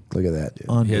Tech. Look at that,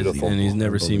 dude. Beautiful. And he's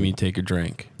never seen me take a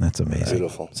drink. That's amazing.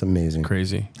 Beautiful. It's amazing.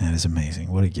 Crazy. That is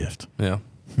amazing. What a gift. Yeah.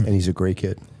 And he's a great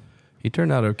kid. He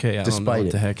turned out okay. I don't know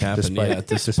what the heck happened.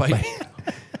 Despite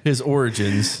his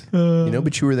origins.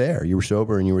 But you were there. You were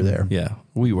sober and you were there. Yeah,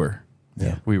 we were.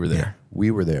 Yeah. We were there.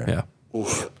 We were there. Yeah.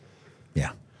 Oof.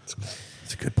 Yeah.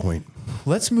 That's a good point.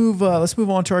 Let's move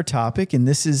on to our topic. And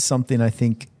this is something I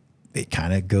think it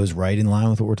kind of goes right in line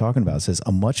with what we're talking about. It says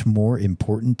a much more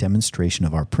important demonstration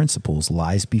of our principles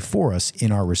lies before us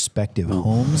in our respective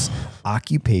homes,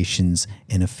 occupations,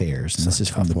 and affairs. And this is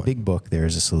from the big book, There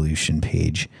is a Solution,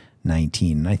 page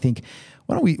 19. And I think,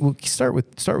 we'll start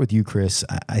with you, Chris.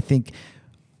 I think,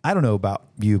 I don't know about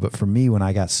you, but for me, when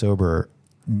I got sober,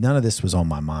 none of this was on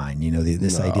my mind.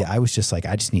 This idea, I was just like,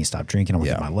 I just need to stop drinking. I want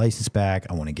to get my license back.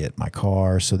 I want to get my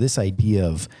car. So this idea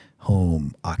of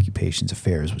home, occupations,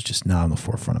 affairs was just not on the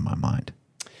forefront of my mind.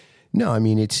 No, I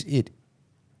mean,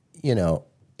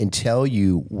 until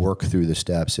you work through the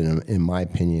steps, and in my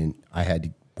opinion, I had to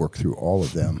work through all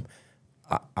of them.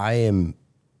 I am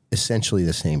essentially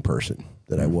the same person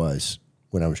that I was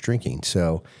when I was drinking.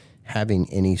 So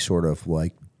having any sort of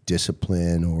like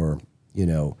discipline or,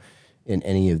 in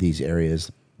any of these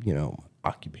areas,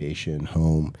 occupation,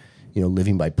 home,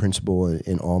 living by principle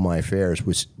in all my affairs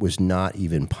was not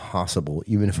even possible.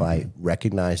 Even if I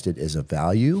recognized it as a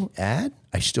value add,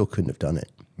 I still couldn't have done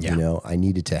it. Yeah. I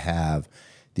needed to have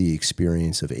the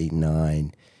experience of 8 and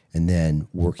 9 and then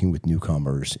working with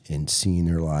newcomers and seeing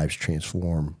their lives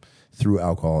transform through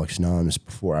Alcoholics Anonymous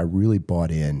before I really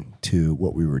bought in to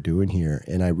what we were doing here.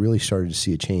 And I really started to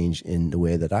see a change in the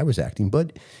way that I was acting.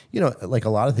 But, like a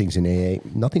lot of things in AA,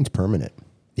 nothing's permanent.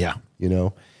 Yeah.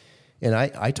 And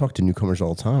I talk to newcomers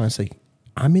all the time. I say,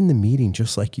 I'm in the meeting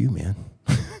just like you, man.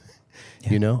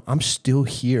 I'm still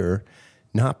here,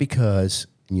 not because,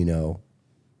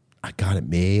 I got it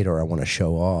made or I want to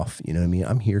show off. You know what I mean?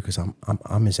 I'm here because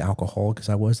I'm as alcoholic as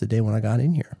I was the day when I got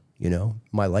in here.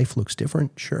 My life looks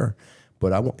different, sure.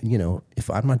 But I want, if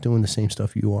I'm not doing the same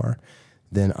stuff you are,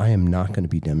 then I am not going to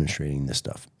be demonstrating this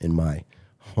stuff in my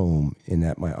home,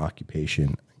 in my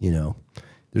occupation.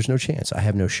 There's no chance. I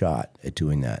have no shot at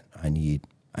doing that. I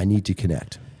need to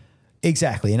connect.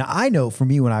 Exactly. And I know for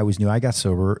me, when I was new, I got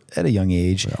sober at a young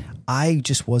age. Yeah. I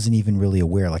just wasn't even really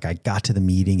aware. Like I got to the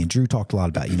meeting and Drew talked a lot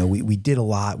about, we did a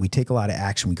lot. We take a lot of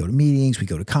action. We go to meetings, we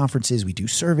go to conferences, we do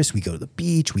service, we go to the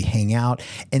beach, we hang out.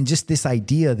 And just this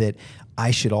idea that I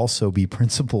should also be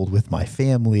principled with my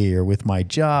family or with my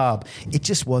job, it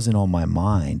just wasn't on my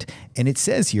mind. And it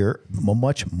says here, a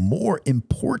much more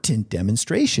important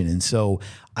demonstration. And so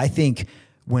I think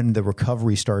when the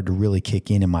recovery started to really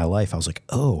kick in my life, I was like,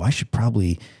 oh, I should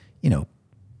probably,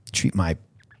 treat my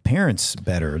parents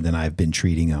better than I've been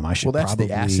treating them. I should probably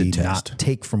the acid not test.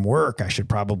 Take from work. I should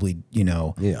probably,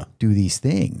 do these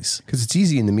things. Because it's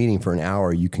easy in the meeting for an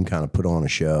hour, you can kind of put on a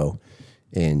show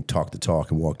and talk the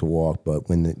talk and walk the walk. But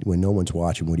when no one's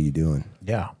watching, what are you doing?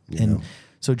 Yeah.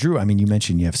 So Drew, I mean, you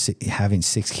mentioned you have having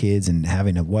 6 kids and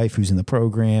having a wife who's in the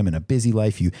program and a busy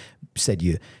life. You said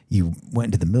you went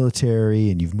into the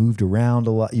military and you've moved around a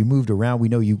lot. You moved around. We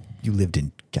know you lived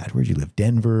in, where'd you live?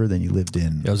 Denver. Then you lived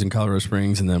in. I was in Colorado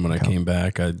Springs, and then when I came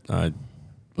back, I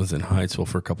was in Hyattsville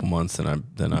for a couple months, and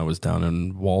then I was down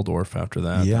in Waldorf after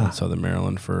that. Yeah. In Southern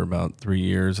Maryland for about 3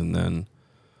 years, and then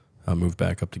I moved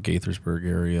back up to Gaithersburg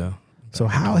area. So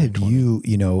how have you,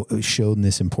 shown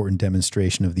this important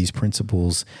demonstration of these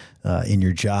principles in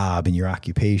your job, in your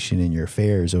occupation, in your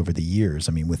affairs over the years?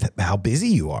 I mean, with how busy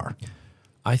you are.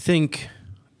 I think,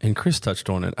 and Chris touched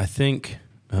on it, I think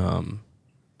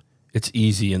it's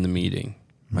easy in the meeting.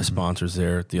 My sponsor's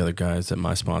there, the other guys that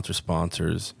my sponsor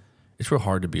sponsors. It's real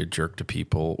hard to be a jerk to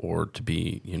people or to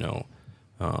be,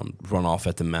 run off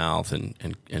at the mouth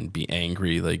and be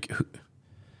angry. Like,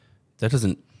 that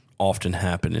doesn't often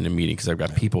happen in a meeting because I've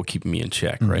got people keeping me in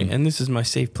check, right? And this is my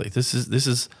safe place.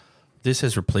 This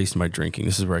has replaced my drinking.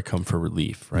 This is where I come for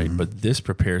relief, right? But this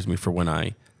prepares me for when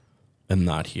I am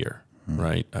not here,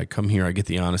 right? I come here, I get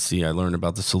the honesty, I learn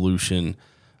about the solution,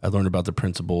 I learn about the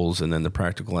principles, and then the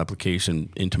practical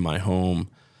application into my home.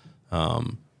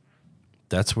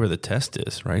 That's where the test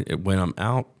is, right? When I'm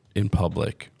out in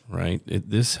public, right?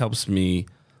 This helps me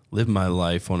live my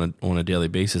life on a daily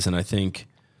basis, and I think.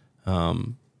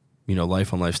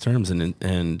 Life on life's terms,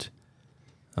 and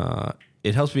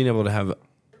it helps being able to have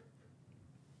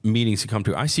meetings to come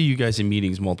to. I see you guys in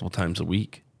meetings multiple times a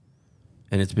week,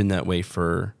 and it's been that way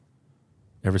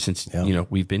ever since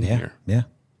we've been here. Yeah,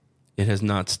 it has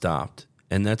not stopped,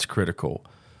 and that's critical.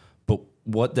 But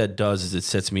what that does is it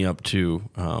sets me up to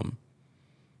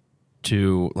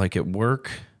like at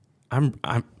work.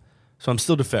 So I'm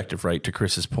still defective, right? To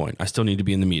Chris's point, I still need to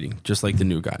be in the meeting, just like the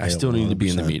new guy. I still need to be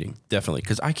in the meeting, definitely,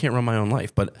 because I can't run my own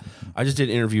life. But I just did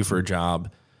an interview for a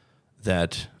job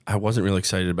that I wasn't really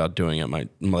excited about doing.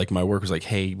 My work was like,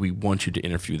 hey, we want you to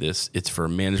interview this. It's for a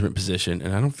management position,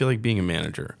 and I don't feel like being a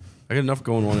manager. I got enough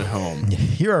going on at home.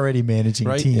 You're already managing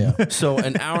a team. Yeah. So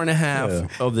an hour and a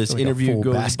half of this interview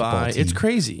goes by. Team. It's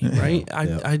crazy, right?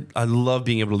 I love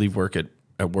being able to leave work at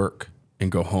work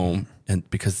and go home. And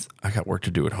because I got work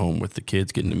to do at home with the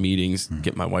kids, getting to meetings,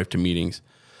 get my wife to meetings.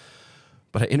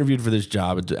 But I interviewed for this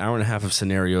job. It's an hour and a half of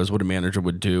scenarios, what a manager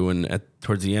would do. And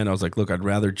towards the end, I was like, look, I'd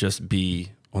rather just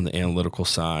be on the analytical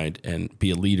side and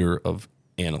be a leader of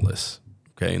analysts.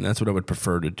 Okay. And that's what I would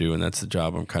prefer to do. And that's the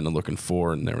job I'm kind of looking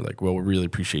for. And they were like, well, we really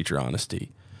appreciate your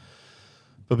honesty.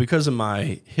 But because of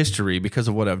my history, because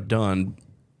of what I've done,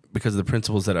 because of the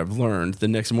principles that I've learned, the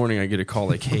next morning I get a call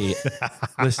like, hey,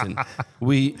 listen,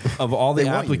 of all the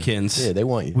applicants, they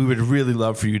want you. We would really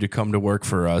love for you to come to work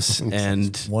for us.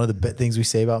 And one of the things we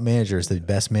say about managers, the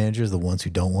best managers, the ones who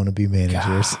don't want to be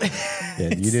managers.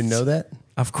 Yeah, you didn't know that?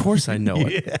 Of course I know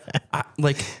it.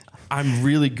 I'm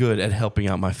really good at helping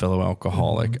out my fellow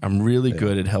alcoholic. I'm really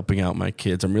good at helping out my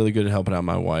kids. I'm really good at helping out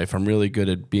my wife. I'm really good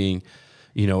at being,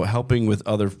 helping with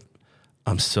other.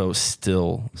 I'm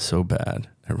still so bad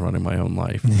at running my own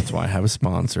life. That's why I have a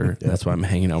sponsor. That's why I'm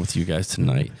hanging out with you guys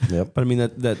tonight. Yep. But I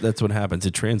mean that's what happens.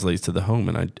 It translates to the home,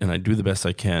 and I do the best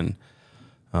I can,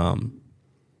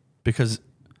 because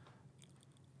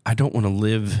I don't want to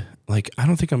live I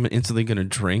don't think I'm instantly going to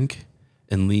drink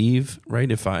and leave, right?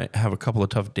 If I have a couple of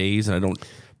tough days and I don't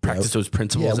practice those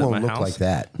principles it at won't my look house. like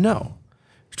that. No.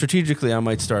 Strategically, I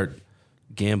might start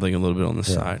gambling a little bit on the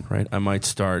side, right? I might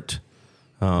start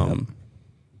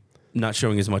not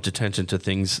showing as much attention to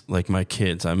things like my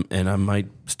kids. I might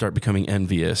start becoming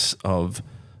envious of,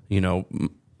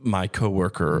 my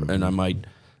coworker, and I might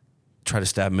try to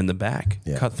stab him in the back.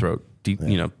 Cutthroat,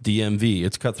 DMV.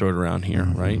 It's cutthroat around here,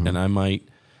 right? And I might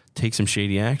take some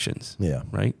shady actions.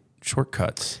 Right.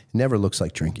 Shortcuts. It never looks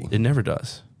like drinking. It never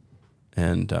does.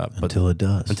 And until it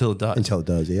does. Until it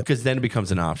does. Yeah. Because then it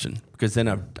becomes an option. Because then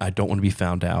I don't want to be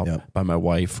found out by my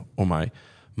wife or my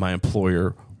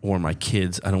employer or my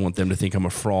kids. I don't want them to think I'm a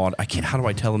fraud. How do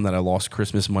I tell them that I lost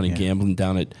Christmas money gambling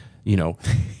down at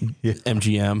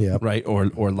MGM, right?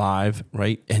 Or live,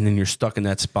 right? And then you're stuck in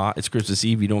that spot. It's Christmas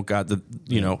Eve. You don't got the,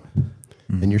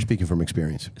 And you're speaking from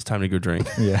experience. It's time to go drink.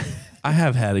 Yeah. I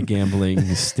have had a gambling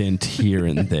stint here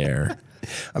and there.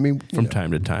 I mean, from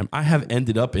time to time, I have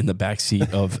ended up in the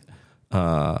backseat of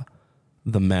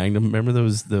the Magnum. Remember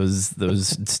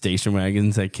those station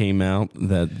wagons that came out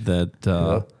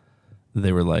that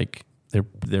they were like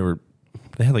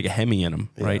they had like a Hemi in them,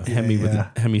 right? Hemi with the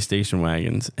Hemi station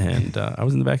wagons, and I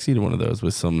was in the backseat of one of those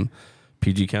with some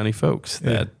PG County folks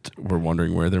that were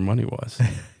wondering where their money was.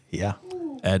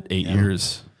 At 8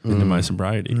 years into my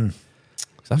sobriety, so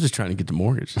I was just trying to get the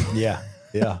mortgage.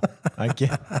 I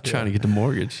get trying to get the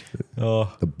mortgage. The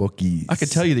bookies. I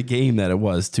could tell you the game that it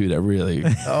was too. That really.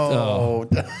 I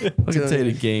can tell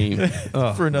you the game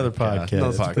for another podcast.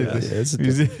 Another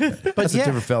podcast. That's a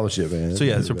different fellowship, man.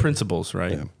 So principles,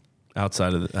 right? Yeah.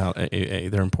 Outside of AA,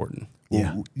 they're important.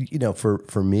 Well,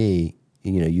 for me,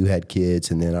 you had kids,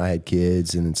 and then I had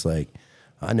kids, and it's like,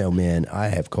 I know, man, I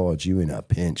have called you in a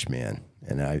pinch, man,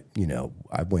 and I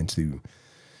went through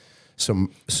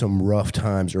some rough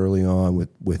times early on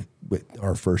with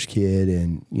our first kid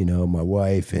and, my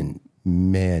wife, and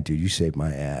man, dude, you saved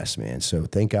my ass, man. So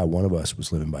thank God one of us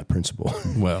was living by principle.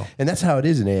 Well, and that's how it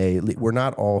is in AA. We're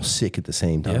not all sick at the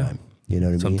same time. You know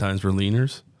what I mean? Sometimes we're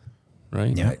leaners,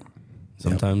 right? Yeah.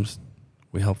 Sometimes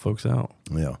we help folks out.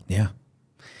 Yeah.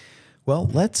 Well,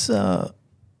 let's, that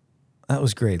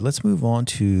was great. Let's move on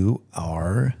to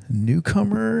our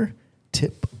newcomer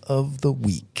tip of the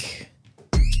week.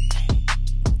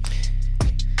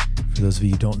 For those of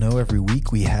you who don't know, every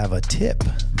week we have a tip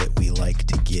that we like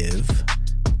to give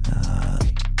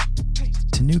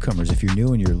to newcomers. If you're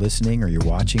new and you're listening or you're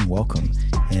watching, welcome.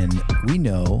 And we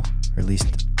know, or at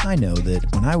least I know, that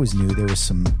when I was new, there was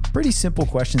some pretty simple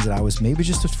questions that I was maybe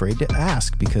just afraid to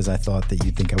ask because I thought that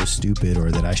you'd think I was stupid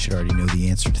or that I should already know the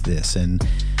answer to this. And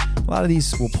a lot of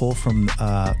these we'll pull from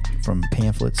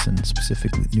pamphlets, and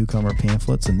specifically newcomer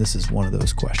pamphlets. And this is one of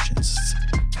those questions.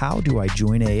 How do I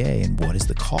join AA and what is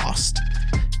the cost?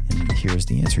 And here's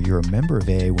the answer. You're a member of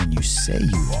AA when you say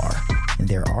you are, and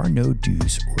there are no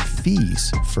dues or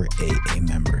fees for AA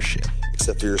membership.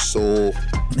 Except for your soul.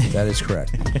 That is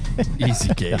correct.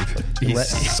 Easy, Gabe.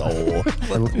 Easy. Soul.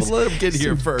 Let him get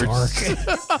here first.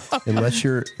 unless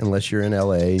you're in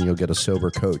LA and you'll get a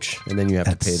sober coach, and then you have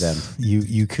to pay them.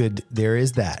 You could. There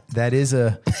is that. That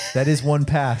is one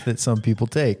path that some people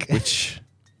take. Which,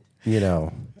 I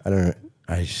don't know.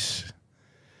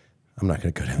 I'm not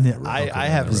going to go down that road. I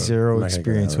have zero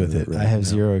experience with it. I have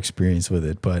zero experience with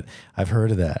it, but I've heard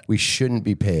of that. We shouldn't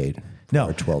be paid. No,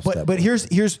 for 12-step. But here's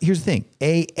the thing.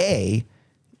 AA,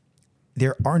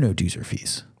 there are no dues or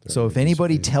fees. So if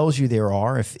anybody tells you there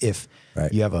are, if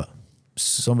you have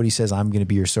somebody says, I'm going to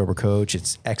be your sober coach,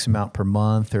 it's X amount per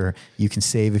month, or you can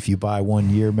save if you buy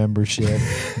 1 year membership,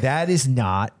 that is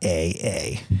not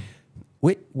AA.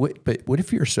 But what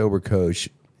if you're a sober coach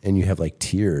and you have like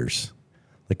tiers?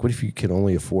 Like, what if you can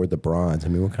only afford the bronze? I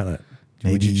mean, what kind of...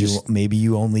 Maybe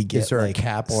you only get is there a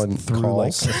cap on through calls?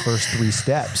 like the first 3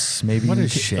 steps. Maybe What you a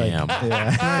sham.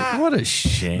 What a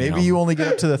sham. Maybe you only get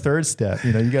up to the 3rd step.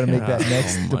 You got to make that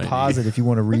next deposit if you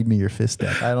want to read me your 5th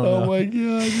step. I don't know. Oh my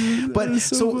God. Dude, but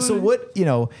so what,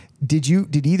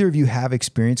 did either of you have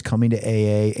experience coming to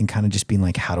AA and kind of just being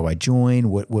like, how do I join?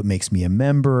 What makes me a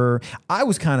member?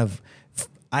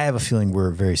 I have a feeling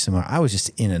we're very similar. I was just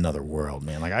in another world,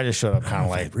 man. Like I just showed up kind of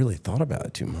like... I really thought about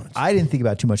it too much. I didn't think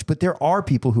about it too much, but there are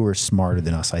people who are smarter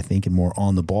than us, I think, and more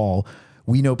on the ball.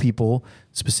 We know people,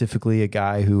 specifically a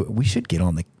guy who we should get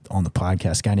on the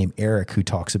podcast, a guy named Eric, who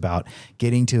talks about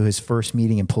getting to his first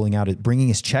meeting and bringing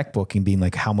his checkbook and being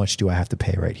like, how much do I have to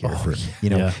pay right here?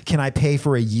 Can I pay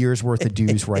for a year's worth of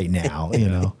dues right now?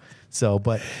 So,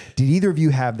 but did either of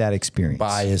you have that experience?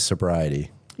 By his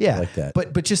sobriety. Yeah, like that.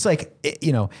 But just like,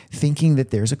 thinking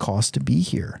that there's a cost to be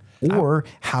here, or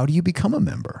how do you become a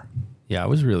member? Yeah, I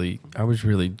was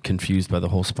really confused by the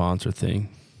whole sponsor thing,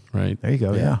 right? There you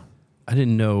go. Yeah. I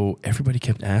didn't know. Everybody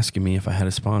kept asking me if I had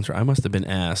a sponsor. I must have been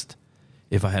asked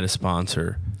if I had a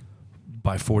sponsor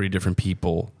by 40 different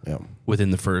people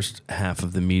within the first half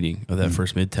of the meeting of that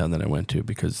first Midtown that I went to,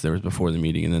 because there was before the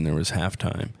meeting and then there was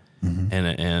halftime.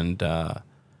 And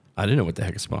I didn't know what the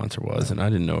heck a sponsor was, and I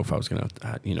didn't know if I was going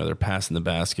to, they're passing the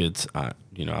baskets. I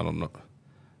don't know.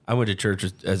 I went to church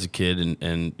as a kid,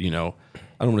 and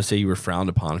I don't want to say you were frowned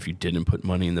upon if you didn't put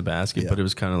money in the basket, but it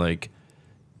was kind of like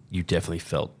you definitely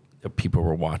felt that people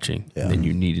were watching and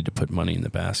you needed to put money in the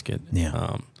basket.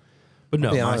 Yeah. But no,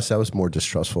 to be honest, I was more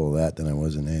distrustful of that than I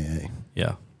was in AA.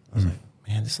 Yeah. I was like,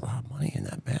 man, there's a lot of money in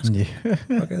that basket. Yeah.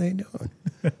 What are they doing?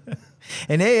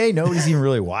 And AA, nobody's even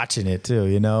really watching it too,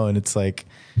 and it's like,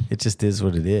 it just is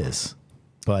what it is.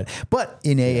 But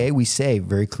in AA, we say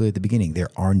very clear at the beginning, there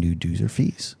are no dues or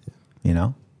fees,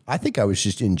 I think I was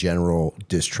just in general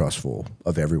distrustful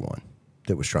of everyone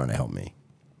that was trying to help me.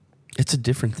 It's a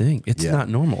different thing. It's not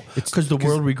normal. It's because the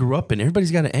world we grew up in,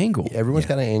 everybody's got an angle. Everyone's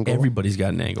got an angle. Everybody's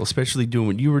got an angle, especially doing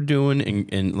what you were doing.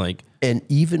 And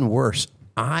even worse,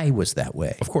 I was that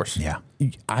way. Of course. Yeah.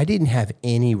 I didn't have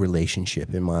any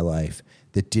relationship in my life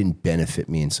that didn't benefit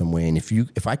me in some way. And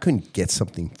if I couldn't get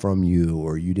something from you,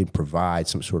 or you didn't provide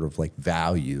some sort of like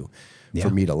value for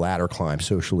me to ladder climb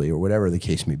socially or whatever the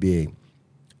case may be,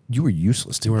 you were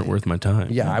useless to me. You weren't worth my time.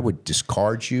 Yeah, I would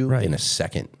discard you in a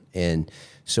second. And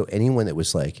so anyone that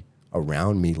was like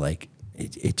around me, like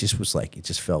it just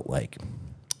felt like,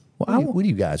 what are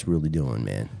you guys really doing,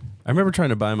 man? I remember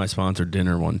trying to buy my sponsor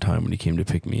dinner one time when he came to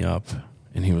pick me up,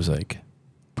 and he was like,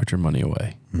 "Put your money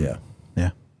away." Yeah.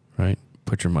 Yeah. Right?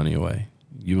 Put your money away.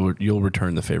 You'll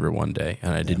return the favor one day.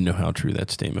 And I didn't know how true that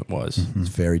statement was. It's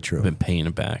very true. I've been paying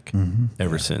it back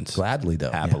ever since. Gladly, though.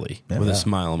 Happily. With a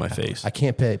smile on my face. I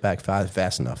can't pay it back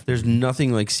fast enough. There's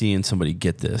nothing like seeing somebody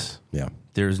get this. Yeah.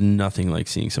 There's nothing like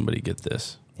seeing somebody get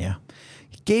this. Yeah.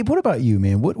 Gabe, what about you,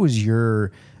 man? What was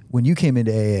when you came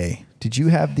into AA, did you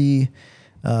have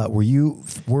were you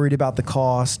worried about the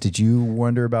cost? Did you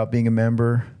wonder about being a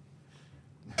member?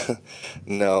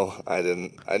 No, I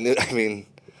didn't. I didn't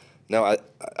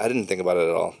think about it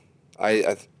at all.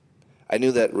 I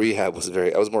knew that rehab was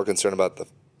I was more concerned about the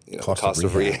cost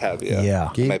of rehab. Yeah.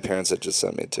 Gabe, my parents had just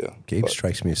sent me to. Gabe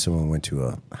strikes me as someone who went to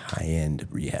a high-end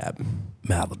rehab.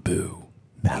 Malibu.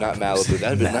 Not Malibu.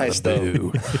 That'd been nice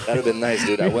though. That'd have been nice,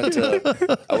 dude. I went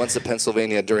to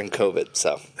Pennsylvania during COVID,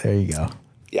 so there you go.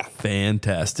 Yeah.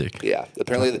 Fantastic. Yeah.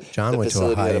 Apparently, John went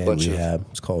to a high-end rehab.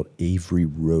 It's called Avery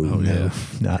Road. Oh, yeah.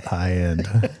 Not high-end.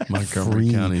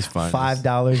 Montgomery County's finest.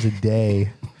 $5 a day,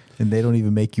 and they don't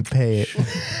even make you pay it.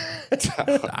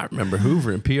 I remember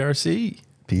Hoover and PRC.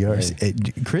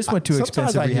 Chris went to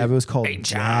expensive rehab. It was called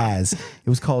Jazz. It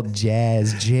was called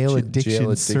Jazz, Jail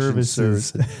Addiction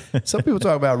Services. Some people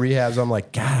talk about rehabs. I'm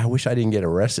like, God, I wish I didn't get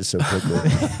arrested so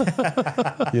quickly.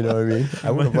 You know what I mean?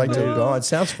 I would have liked to have gone. It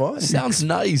sounds fun. Sounds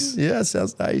nice. Yeah, it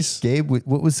sounds nice. Gabe, what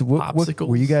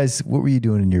were you guys? What were you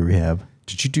doing in your rehab?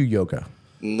 Did you do yoga?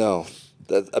 No.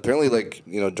 Apparently,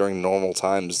 during normal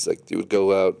times, you would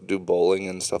go out, do bowling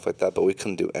and stuff like that, but we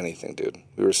couldn't do anything, dude.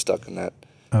 We were stuck in that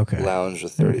lounge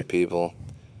with 30 people.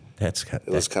 It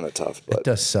was kind of tough. But it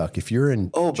does suck. If you're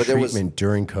in treatment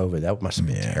during COVID, that must have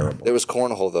been terrible. There was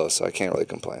cornhole, though, so I can't really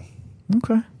complain.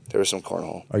 Okay. There was some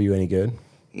cornhole. Are you any good?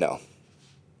 No.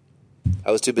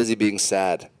 I was too busy being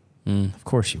sad. Of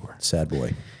course you were. Sad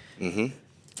boy. Mm-hmm.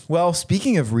 Well,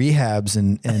 speaking of rehabs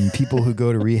and people who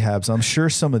go to rehabs, I'm sure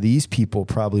some of these people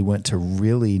probably went to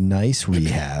really nice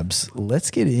rehabs. Let's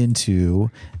get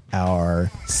into our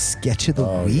sketch of the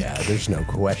week. Yeah, there's no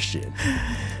question.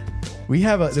 We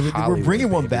have we're bringing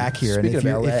one back here. Speaking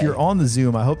and if you're on the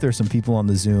Zoom, I hope there's some people on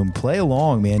the Zoom. Play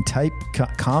along, man. Type,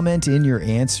 comment in your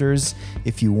answers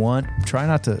if you want. Try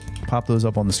not to pop those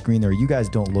up on the screen there. You guys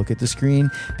don't look at the screen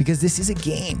because this is a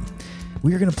game.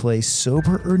 We are going to play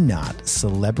Sober or Not,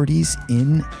 Celebrities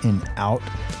in and Out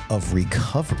of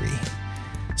Recovery.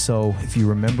 So if you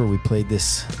remember, we played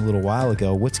this a little while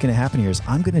ago. What's going to happen here is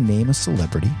I'm going to name a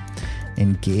celebrity,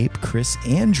 and Gabe, Chris,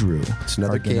 Andrew. It's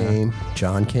another game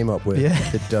John came up with. Yeah.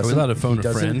 It doesn't, Are we allowed to phone a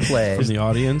friend from the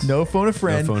audience? No phone a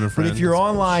friend. No phone a friend. But if you're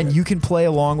online, you can play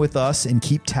along with us and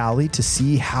keep tally to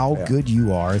see how good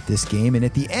you are at this game. And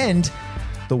at the end,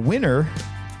 the winner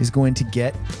is going to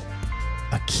get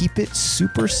a Keep It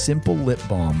Super Simple lip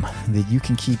balm that you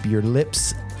can keep your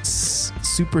lips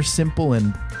super simple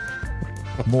and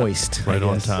moist. Right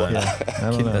on time. Yeah.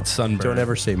 I don't know. That sunburn. Don't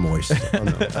ever say moist on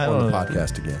the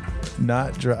podcast again.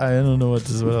 Not dry. I don't know what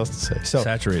else to say. So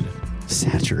Saturated.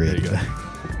 There you go.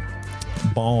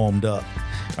 Balmed up.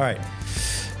 All right.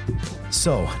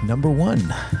 So, number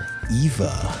one,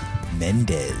 Eva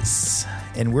Mendes.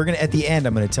 And we're going to, at the end,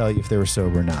 I'm going to tell you if they were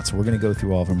sober or not. So we're going to go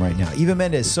through all of them right now. Eva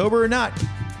Mendes, sober or not?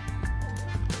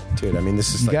 Dude, I mean,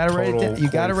 this is You like got to write it total down. You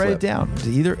got to coin write flip. it down.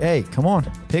 Either, hey, come on,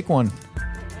 pick one.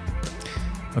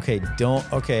 Okay,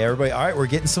 everybody. All right, we're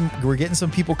getting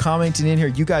some people commenting in here.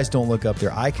 You guys don't look up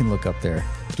there. I can look up there.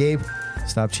 Gabe,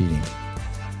 stop cheating.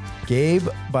 Gabe,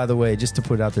 by the way, just to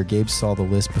put it out there, Gabe saw the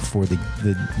list before the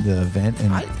event, and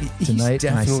tonight, he's definitely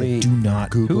and I said, do not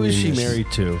Googling Who is she this.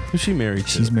 married to? Who's she married to?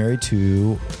 She's married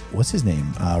to, what's his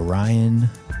name? Ryan.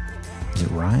 Is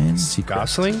it Ryan?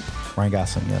 Gosling? Ryan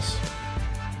Gosling, yes.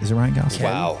 Is it Ryan Gosling?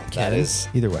 Wow, that is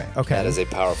Either way. Okay. that is a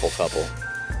powerful couple.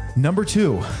 Number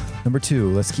two.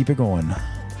 Let's keep it going.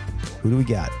 Who do we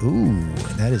got? Ooh,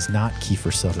 that is not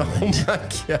Kiefer Sutherland. Oh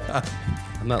my God.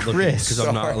 I'm not looking Chris, because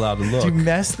I'm not allowed to look. Did you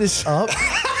mess this up?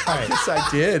 All right. Yes, I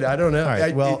did. I don't know. All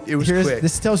right. Well, it was here's, quick.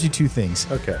 this tells you two things.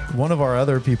 Okay. One of our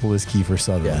other people is Kiefer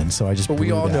Sutherland, so I just But we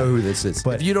blew all that. know who this is.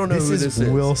 But If you don't know who this is,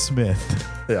 Will Smith.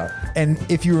 Yeah. And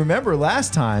if you remember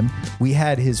last time, we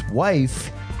had his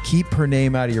wife, keep her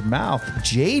name out of your mouth,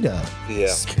 Jada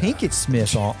Pinkett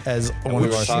Smith as one we of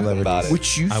were our talking about celebrities. it.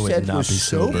 Which you I would said not was be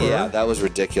sober. sober. Yeah, that was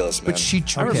ridiculous, man. But she I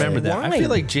drinks remember that. wine. I feel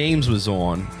like James was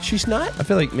on. She's not. I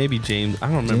feel like maybe James. I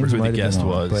don't remember James who might the have guest been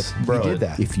on, was. but Bro, we did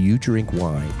that. if you drink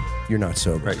wine, you're not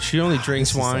sober. Right. She only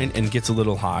drinks wine and gets a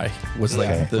little high. Was like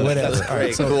Okay. the Whatever. That's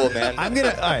pretty cool, man. I'm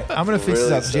gonna fix Really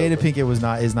this up. Jada sober.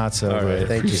 Pinkett is not sober. All right.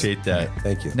 Thank you. Appreciate that.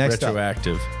 Thank you. Next up.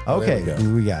 Retroactive. Okay, There we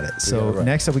we go. got it. So got it right.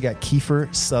 next up, we got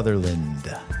Kiefer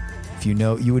Sutherland. If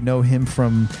you would know him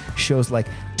from shows like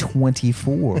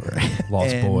 24,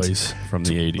 Lost and Boys from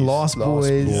the 80s. Lost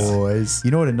Boys. You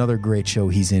know what? Another great show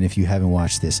he's in. If you haven't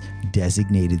watched this,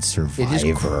 Designated Survivor. It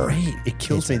is great. It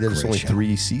kills me a that it's great only show.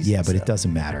 3 seasons. Yeah, but now. it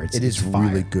doesn't matter. It is it's fire.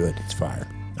 really good. It's fire.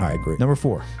 All right, I agree. Number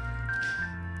 4.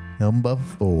 Number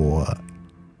 4.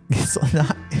 It's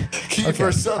not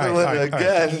Kiefer Sutherland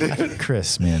again.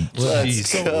 Chris, man.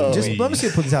 Let's go. Just let me see,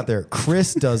 put this out there.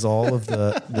 Chris does all of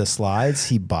the slides.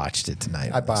 He botched it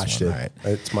tonight. I on this botched one. it. All right.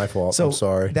 It's my fault. So I'm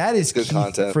sorry. That is Good Keith,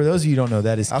 content. For those of you who don't know,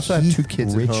 that is I also Keith have 2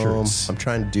 kids Richards. at home. I'm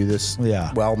trying to do this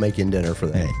Yeah. while making dinner for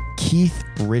them. Hey, Keith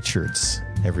Richards,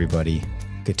 everybody,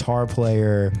 guitar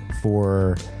player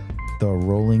for the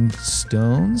Rolling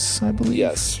Stones, I believe.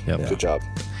 Yes. Yep. Good job.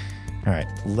 All right,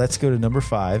 let's go to number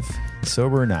 5.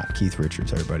 Sober or not, Keith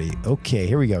Richards, everybody. Okay,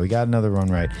 here we go. We got another one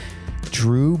right.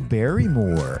 Drew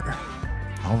Barrymore.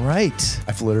 All right.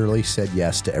 I've literally said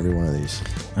yes to every one of these.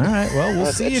 All right. Well, we'll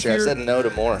That's see if extra. I you're. said no to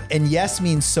more. And yes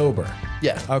means sober.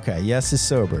 Yeah. Okay. Yes is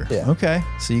sober. Yeah. Okay.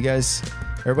 So you guys,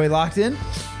 everybody locked in?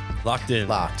 Locked in.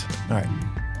 Locked. All right.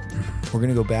 We're going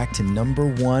to go back to number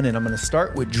 1, and I'm going to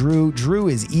start with Drew. Drew,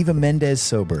 is Eva Mendes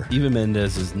sober? Eva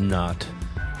Mendes is not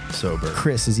sober.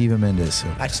 Chris, is Eva Mendes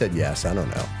sober? I said yes. I don't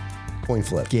know. Coin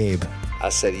flip. Gabe. I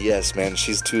said yes, man.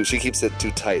 She keeps it too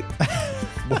tight.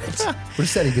 What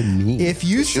does that even mean? If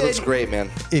you She said, looks great, man.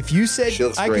 if you said, She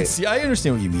looks I can great. see, I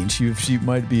understand what you mean. She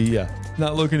might be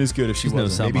not looking as good if she She's no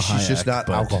wasn't. Salma Maybe she's just Hayek, not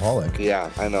but- alcoholic. Yeah,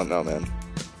 I don't know, man.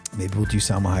 Maybe we'll do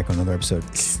Salma Hayek on another episode.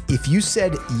 If you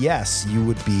said yes, you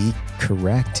would be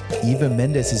correct. Eva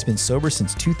Mendes has been sober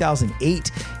since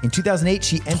 2008. In 2008,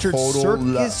 she entered Total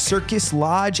luck. Circus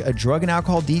Lodge, a drug and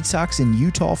alcohol detox in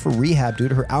Utah for rehab due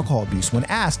to her alcohol abuse. When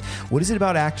asked, what is it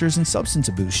about actors and substance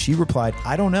abuse? She replied,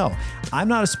 I don't know. I'm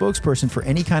not a spokesperson for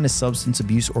any kind of substance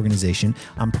abuse organization.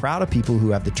 I'm proud of people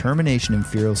who have determination and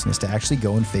fearlessness to actually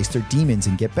go and face their demons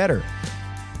and get better.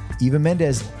 Eva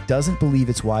Mendes doesn't believe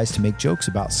it's wise to make jokes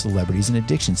about celebrities and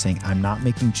addiction, saying, I'm not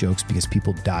making jokes because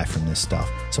people die from this stuff.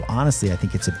 So honestly, I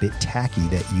think it's a bit tacky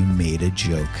that you made a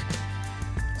joke.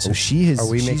 So she has. Are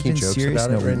we she's making been jokes serious.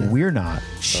 about it No, right now? we're not.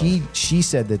 She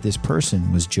said that this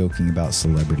person was joking about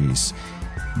celebrities.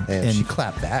 And she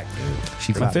clapped back, dude.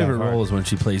 She My clapped favorite back hard. role is when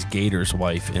she plays Gator's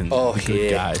wife in Oh, The Good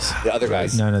yeah. Guys. The other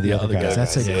guys. No, the Yeah, other other guys.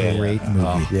 guys. That's a Yeah, great movie.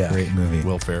 Oh, yeah. Great movie.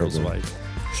 Will Ferrell's wife.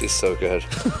 She's so good.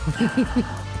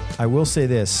 I will say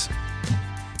this.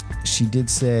 She did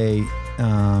say,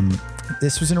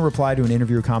 this was in a reply to an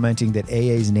interviewer commenting that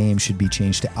AA's name should be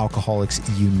changed to Alcoholics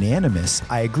Unanimous.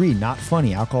 I agree, not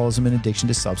funny. Alcoholism and addiction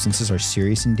to substances are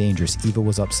serious and dangerous. Eva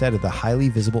was upset at the highly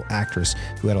visible actress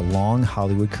who had a long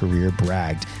Hollywood career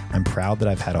bragged. I'm proud that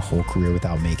I've had a whole career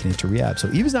without making it to rehab. So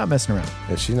Eva's not messing around.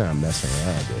 Yeah, she's not messing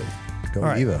around, dude. Go All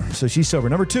right, Eva. so she's sober.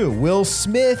 Number 2, Will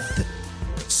Smith.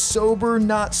 Sober,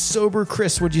 not sober.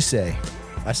 Chris, what'd you say?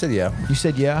 I said yeah. You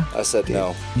said yeah? I said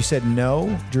no. You said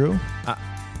no, Drew?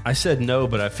 I said no,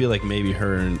 but I feel like maybe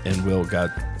her and Will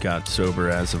got sober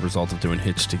as a result of doing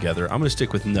Hitch together. I'm going to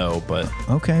stick with no, but...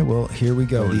 Okay, well, here we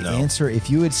go. The no. answer, if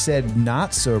you had said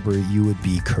not sober, you would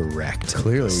be correct.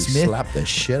 Clearly, Smith, slapped the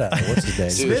shit out of what's his name?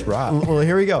 Smith, Rob. well,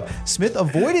 here we go. Smith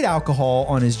avoided alcohol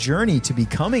on his journey to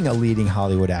becoming a leading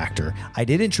Hollywood actor. I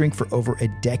didn't drink for over a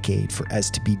decade as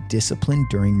to be disciplined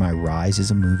during my rise as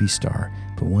a movie star.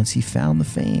 But once he found the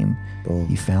fame,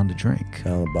 he found a drink.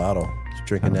 Found the bottle. He's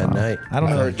drinking that night. I don't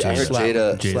know. I heard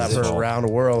Jada Slap her around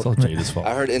the world. It's all Jada's fault.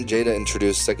 I heard Jada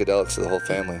introduced psychedelics to the whole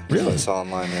family. Really? I saw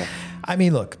online, yeah. I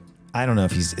mean, look, I don't know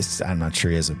if I'm not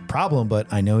sure he has a problem,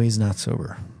 but I know he's not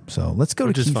sober. So let's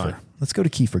go to Kiefer. Fine. Let's go to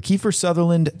Kiefer. Kiefer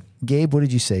Sutherland. Gabe, what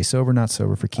did you say? Sober, not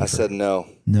sober for Kiefer? I said no.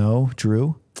 No.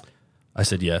 Drew? I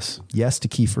said yes. Yes to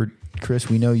Kiefer. Chris,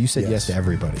 we know you said yes to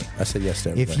everybody. I said yes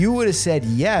to everybody. If you would have said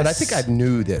yes, but I think I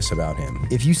knew this about him.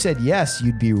 If you said yes,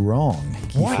 you'd be wrong.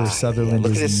 Kiefer Sutherland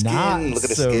Look at is his not skin. Look at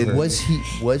his sober. skin. Was he?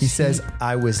 He says,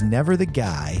 I was never the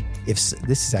guy. This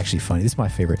is actually funny. This is my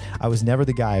favorite. I was never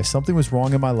the guy. If something was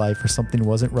wrong in my life or something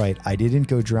wasn't right, I didn't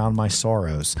go drown my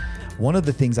sorrows. One of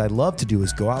the things I love to do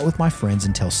is go out with my friends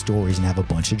and tell stories and have a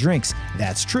bunch of drinks.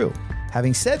 That's true.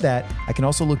 Having said that, I can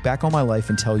also look back on my life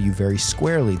and tell you very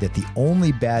squarely that the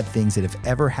only bad things that have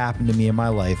ever happened to me in my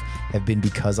life have been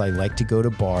because I like to go to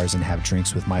bars and have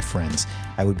drinks with my friends.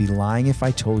 I would be lying if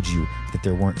I told you that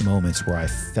there weren't moments where I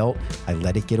felt I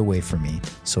let it get away from me.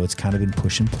 So it's kind of been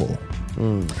push and pull.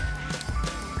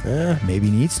 Yeah. Maybe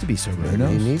he needs to be sober. Who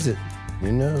knows? He needs it.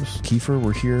 Who knows? Kiefer,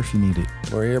 we're here if you need it.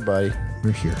 We're here, buddy.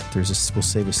 We're here. We'll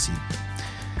save a seat.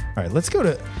 All right, let's go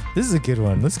to, this is a good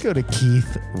one. Let's go to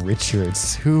Keith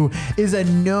Richards, who is a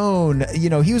known, he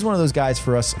was one of those guys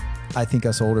for us, I think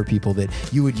us older people, that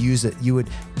you would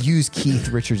use Keith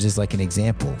Richards as like an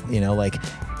example, like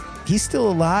he's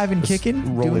still alive and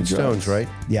kicking. Rolling Stones, right?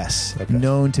 Yes. Okay.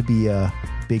 Known to be a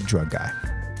big drug guy.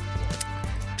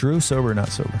 Drew, sober or not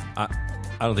sober? I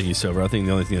don't think he's sober. I think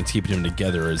the only thing that's keeping him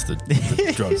together is the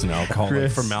drugs and alcohol, like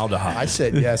Chris. formaldehyde. I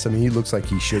said yes. I mean, he looks like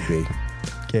he should be.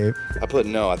 Okay. I put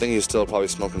no. I think he's still probably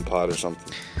smoking pot or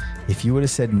something. If you would have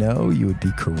said no, you would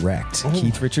be correct.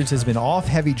 Keith Richards has been off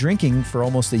heavy drinking for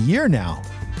almost a year now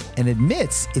and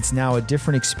admits it's now a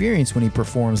different experience when he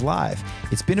performs live.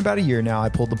 It's been about a year now. I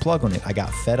pulled the plug on it. I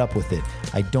got fed up with it.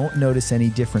 I don't notice any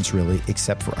difference really,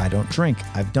 except for I don't drink.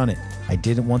 I've done it. I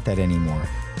didn't want that anymore.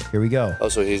 Here we go. Oh,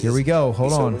 so Here we go.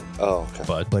 Hold on. sober? Oh,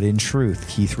 okay. But in truth,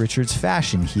 Keith Richards'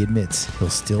 fashion, he admits he'll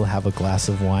still have a glass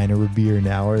of wine or a beer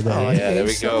now or then. Oh, yeah, there we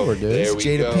He's go. sober, dude. There we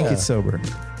Jada go. Pinkett sober.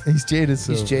 He's Jada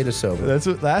sober. He's Jada sober. That's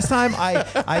what last time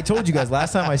I told you guys.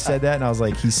 Last time I said that, and I was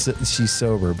like, she's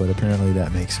sober, but apparently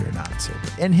that makes her not sober,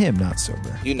 and him not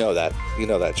sober. You know that,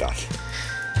 John.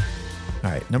 All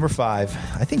right, number 5.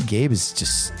 I think Gabe is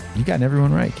just you gotten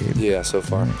everyone right, Gabe. Yeah, so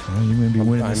far. All right, well, you may be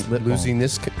winning this lip I'm losing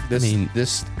balm.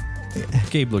 this.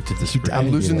 Gabe looked at the screen. I'm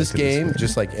think losing he this looked at this game screen.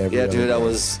 just like every Yeah, other dude, I game.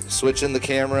 was switching the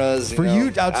cameras. For you,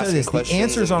 I'll tell you asking this: the questions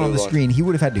answers and aren't on the Googling. screen. He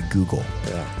would have had to Google.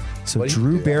 Yeah. So What do you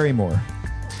Drew do? Barrymore,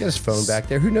 He's got his phone back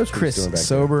there. Who knows what Chris, he's doing back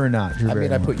sober or not? Drew I mean, I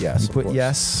Barrymore. put yes, You of put course.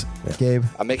 yes, Yeah. Gabe.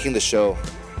 I'm making the show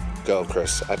go,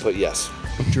 Chris. I put yes.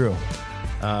 Drew.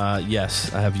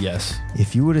 Yes, I have yes.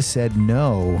 If you would have said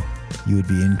no, you would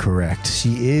be incorrect.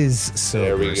 She is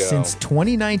There we sober go. since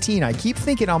 2019. I keep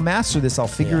thinking I'll master this. I'll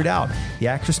figure it out. The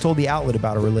actress told the outlet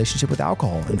about her relationship with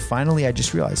alcohol. And finally, I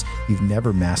just realized you've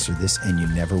never mastered this and you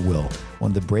never will.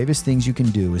 One of the bravest things you can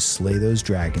do is slay those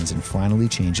dragons and finally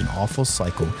change an awful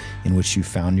cycle in which you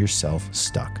found yourself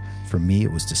stuck. For me,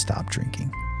 it was to stop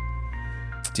drinking.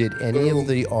 Did any of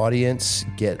the audience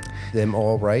get them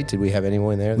all right? Did we have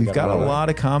anyone there? that We've got a them all right? lot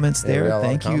of comments Yeah, we there. got a lot of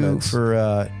Thank you comments.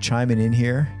 for chiming in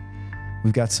here.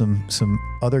 We've got some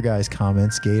other guys'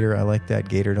 comments. Gator, I like that.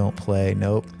 Gator don't play.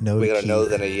 Nope. No. We to got a Keith. no,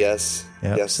 then a yes.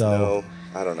 Yep, Yes, so- no.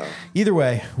 I don't know. Either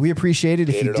way, we appreciate it.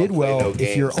 If Gator you don't did play well, no if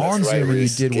games. you're That's on right, Zoom and you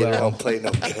Reese. did Gator well, don't play no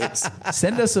games.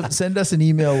 send us an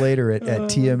email later at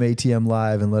TMATM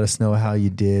Live and let us know how you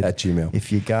did At Gmail.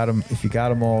 If you got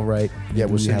them all right, Yeah,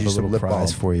 we'll we send have you a some little lip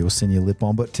prize balm. for you. We'll send you a lip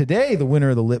balm. But today, the winner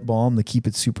of the lip balm, the Keep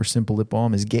It Super Simple lip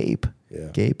balm, is Gabe. Yeah.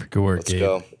 Gabe, Good work, Let's Gabe.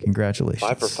 go. congratulations.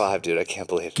 5 for 5, dude. I can't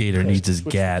believe it. Gator needs his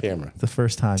gat. Camera. The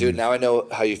first time, Dude, now I know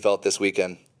how you felt this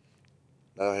weekend.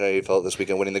 I know how you felt this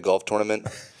weekend winning the golf tournament.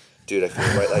 Dude, I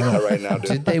feel right now, dude.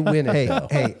 Did they win it? Hey, though?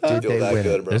 hey, I did feel they that win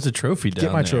good, it? bro. There's a trophy down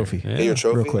get my there. trophy. Yeah. Hey, your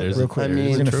trophy? Real quick, There's real a- quick. I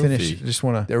mean, We're gonna trophy. finish. Just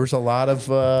want to. There was a lot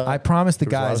of. I promised the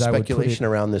there was a lot guys of I would put speculation it.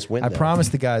 around this win. I though.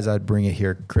 promised the guys I'd bring it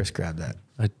here. Chris, grab that.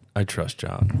 I trust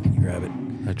John. Can you grab it?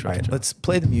 I trust All right, John. let's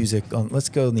play the music. Let's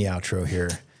go in the outro here.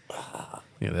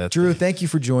 Yeah, that's Drew, thank you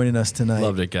for joining us tonight.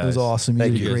 Loved it, guys. It was awesome. You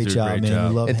Thank did you. a great guys did a job, great man. job.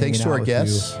 We love And thanks hanging to out our with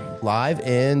guests. you. live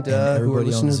and who are everybody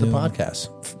listening on to the Zoom.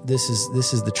 podcast. This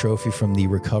is the trophy from the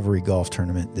recovery golf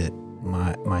tournament that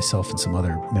myself and some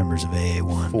other members of AA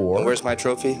won. And where's my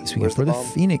trophy? Where's For the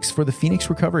Phoenix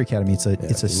Recovery Academy.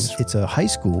 It's a high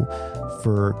school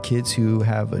for kids who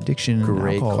have addiction and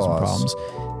Great alcoholism cause.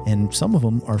 problems, and some of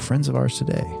them are friends of ours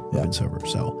today who've been sober.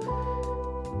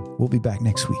 So we'll be back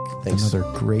next week with another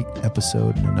great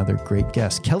episode and another great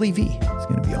guest. Kelly V is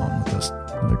going to be on with us,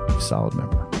 another solid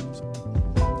member. So,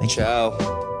 thank you.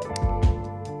 Ciao.